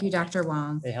 everyone. Sarah. Thank you, Dr.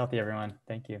 Wong. Stay healthy, everyone.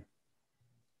 Thank you.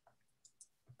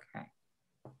 Okay.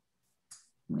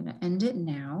 I'm going to end it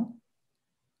now.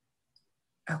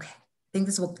 Okay. think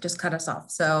this will just cut us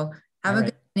off. So have All a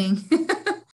right. good evening.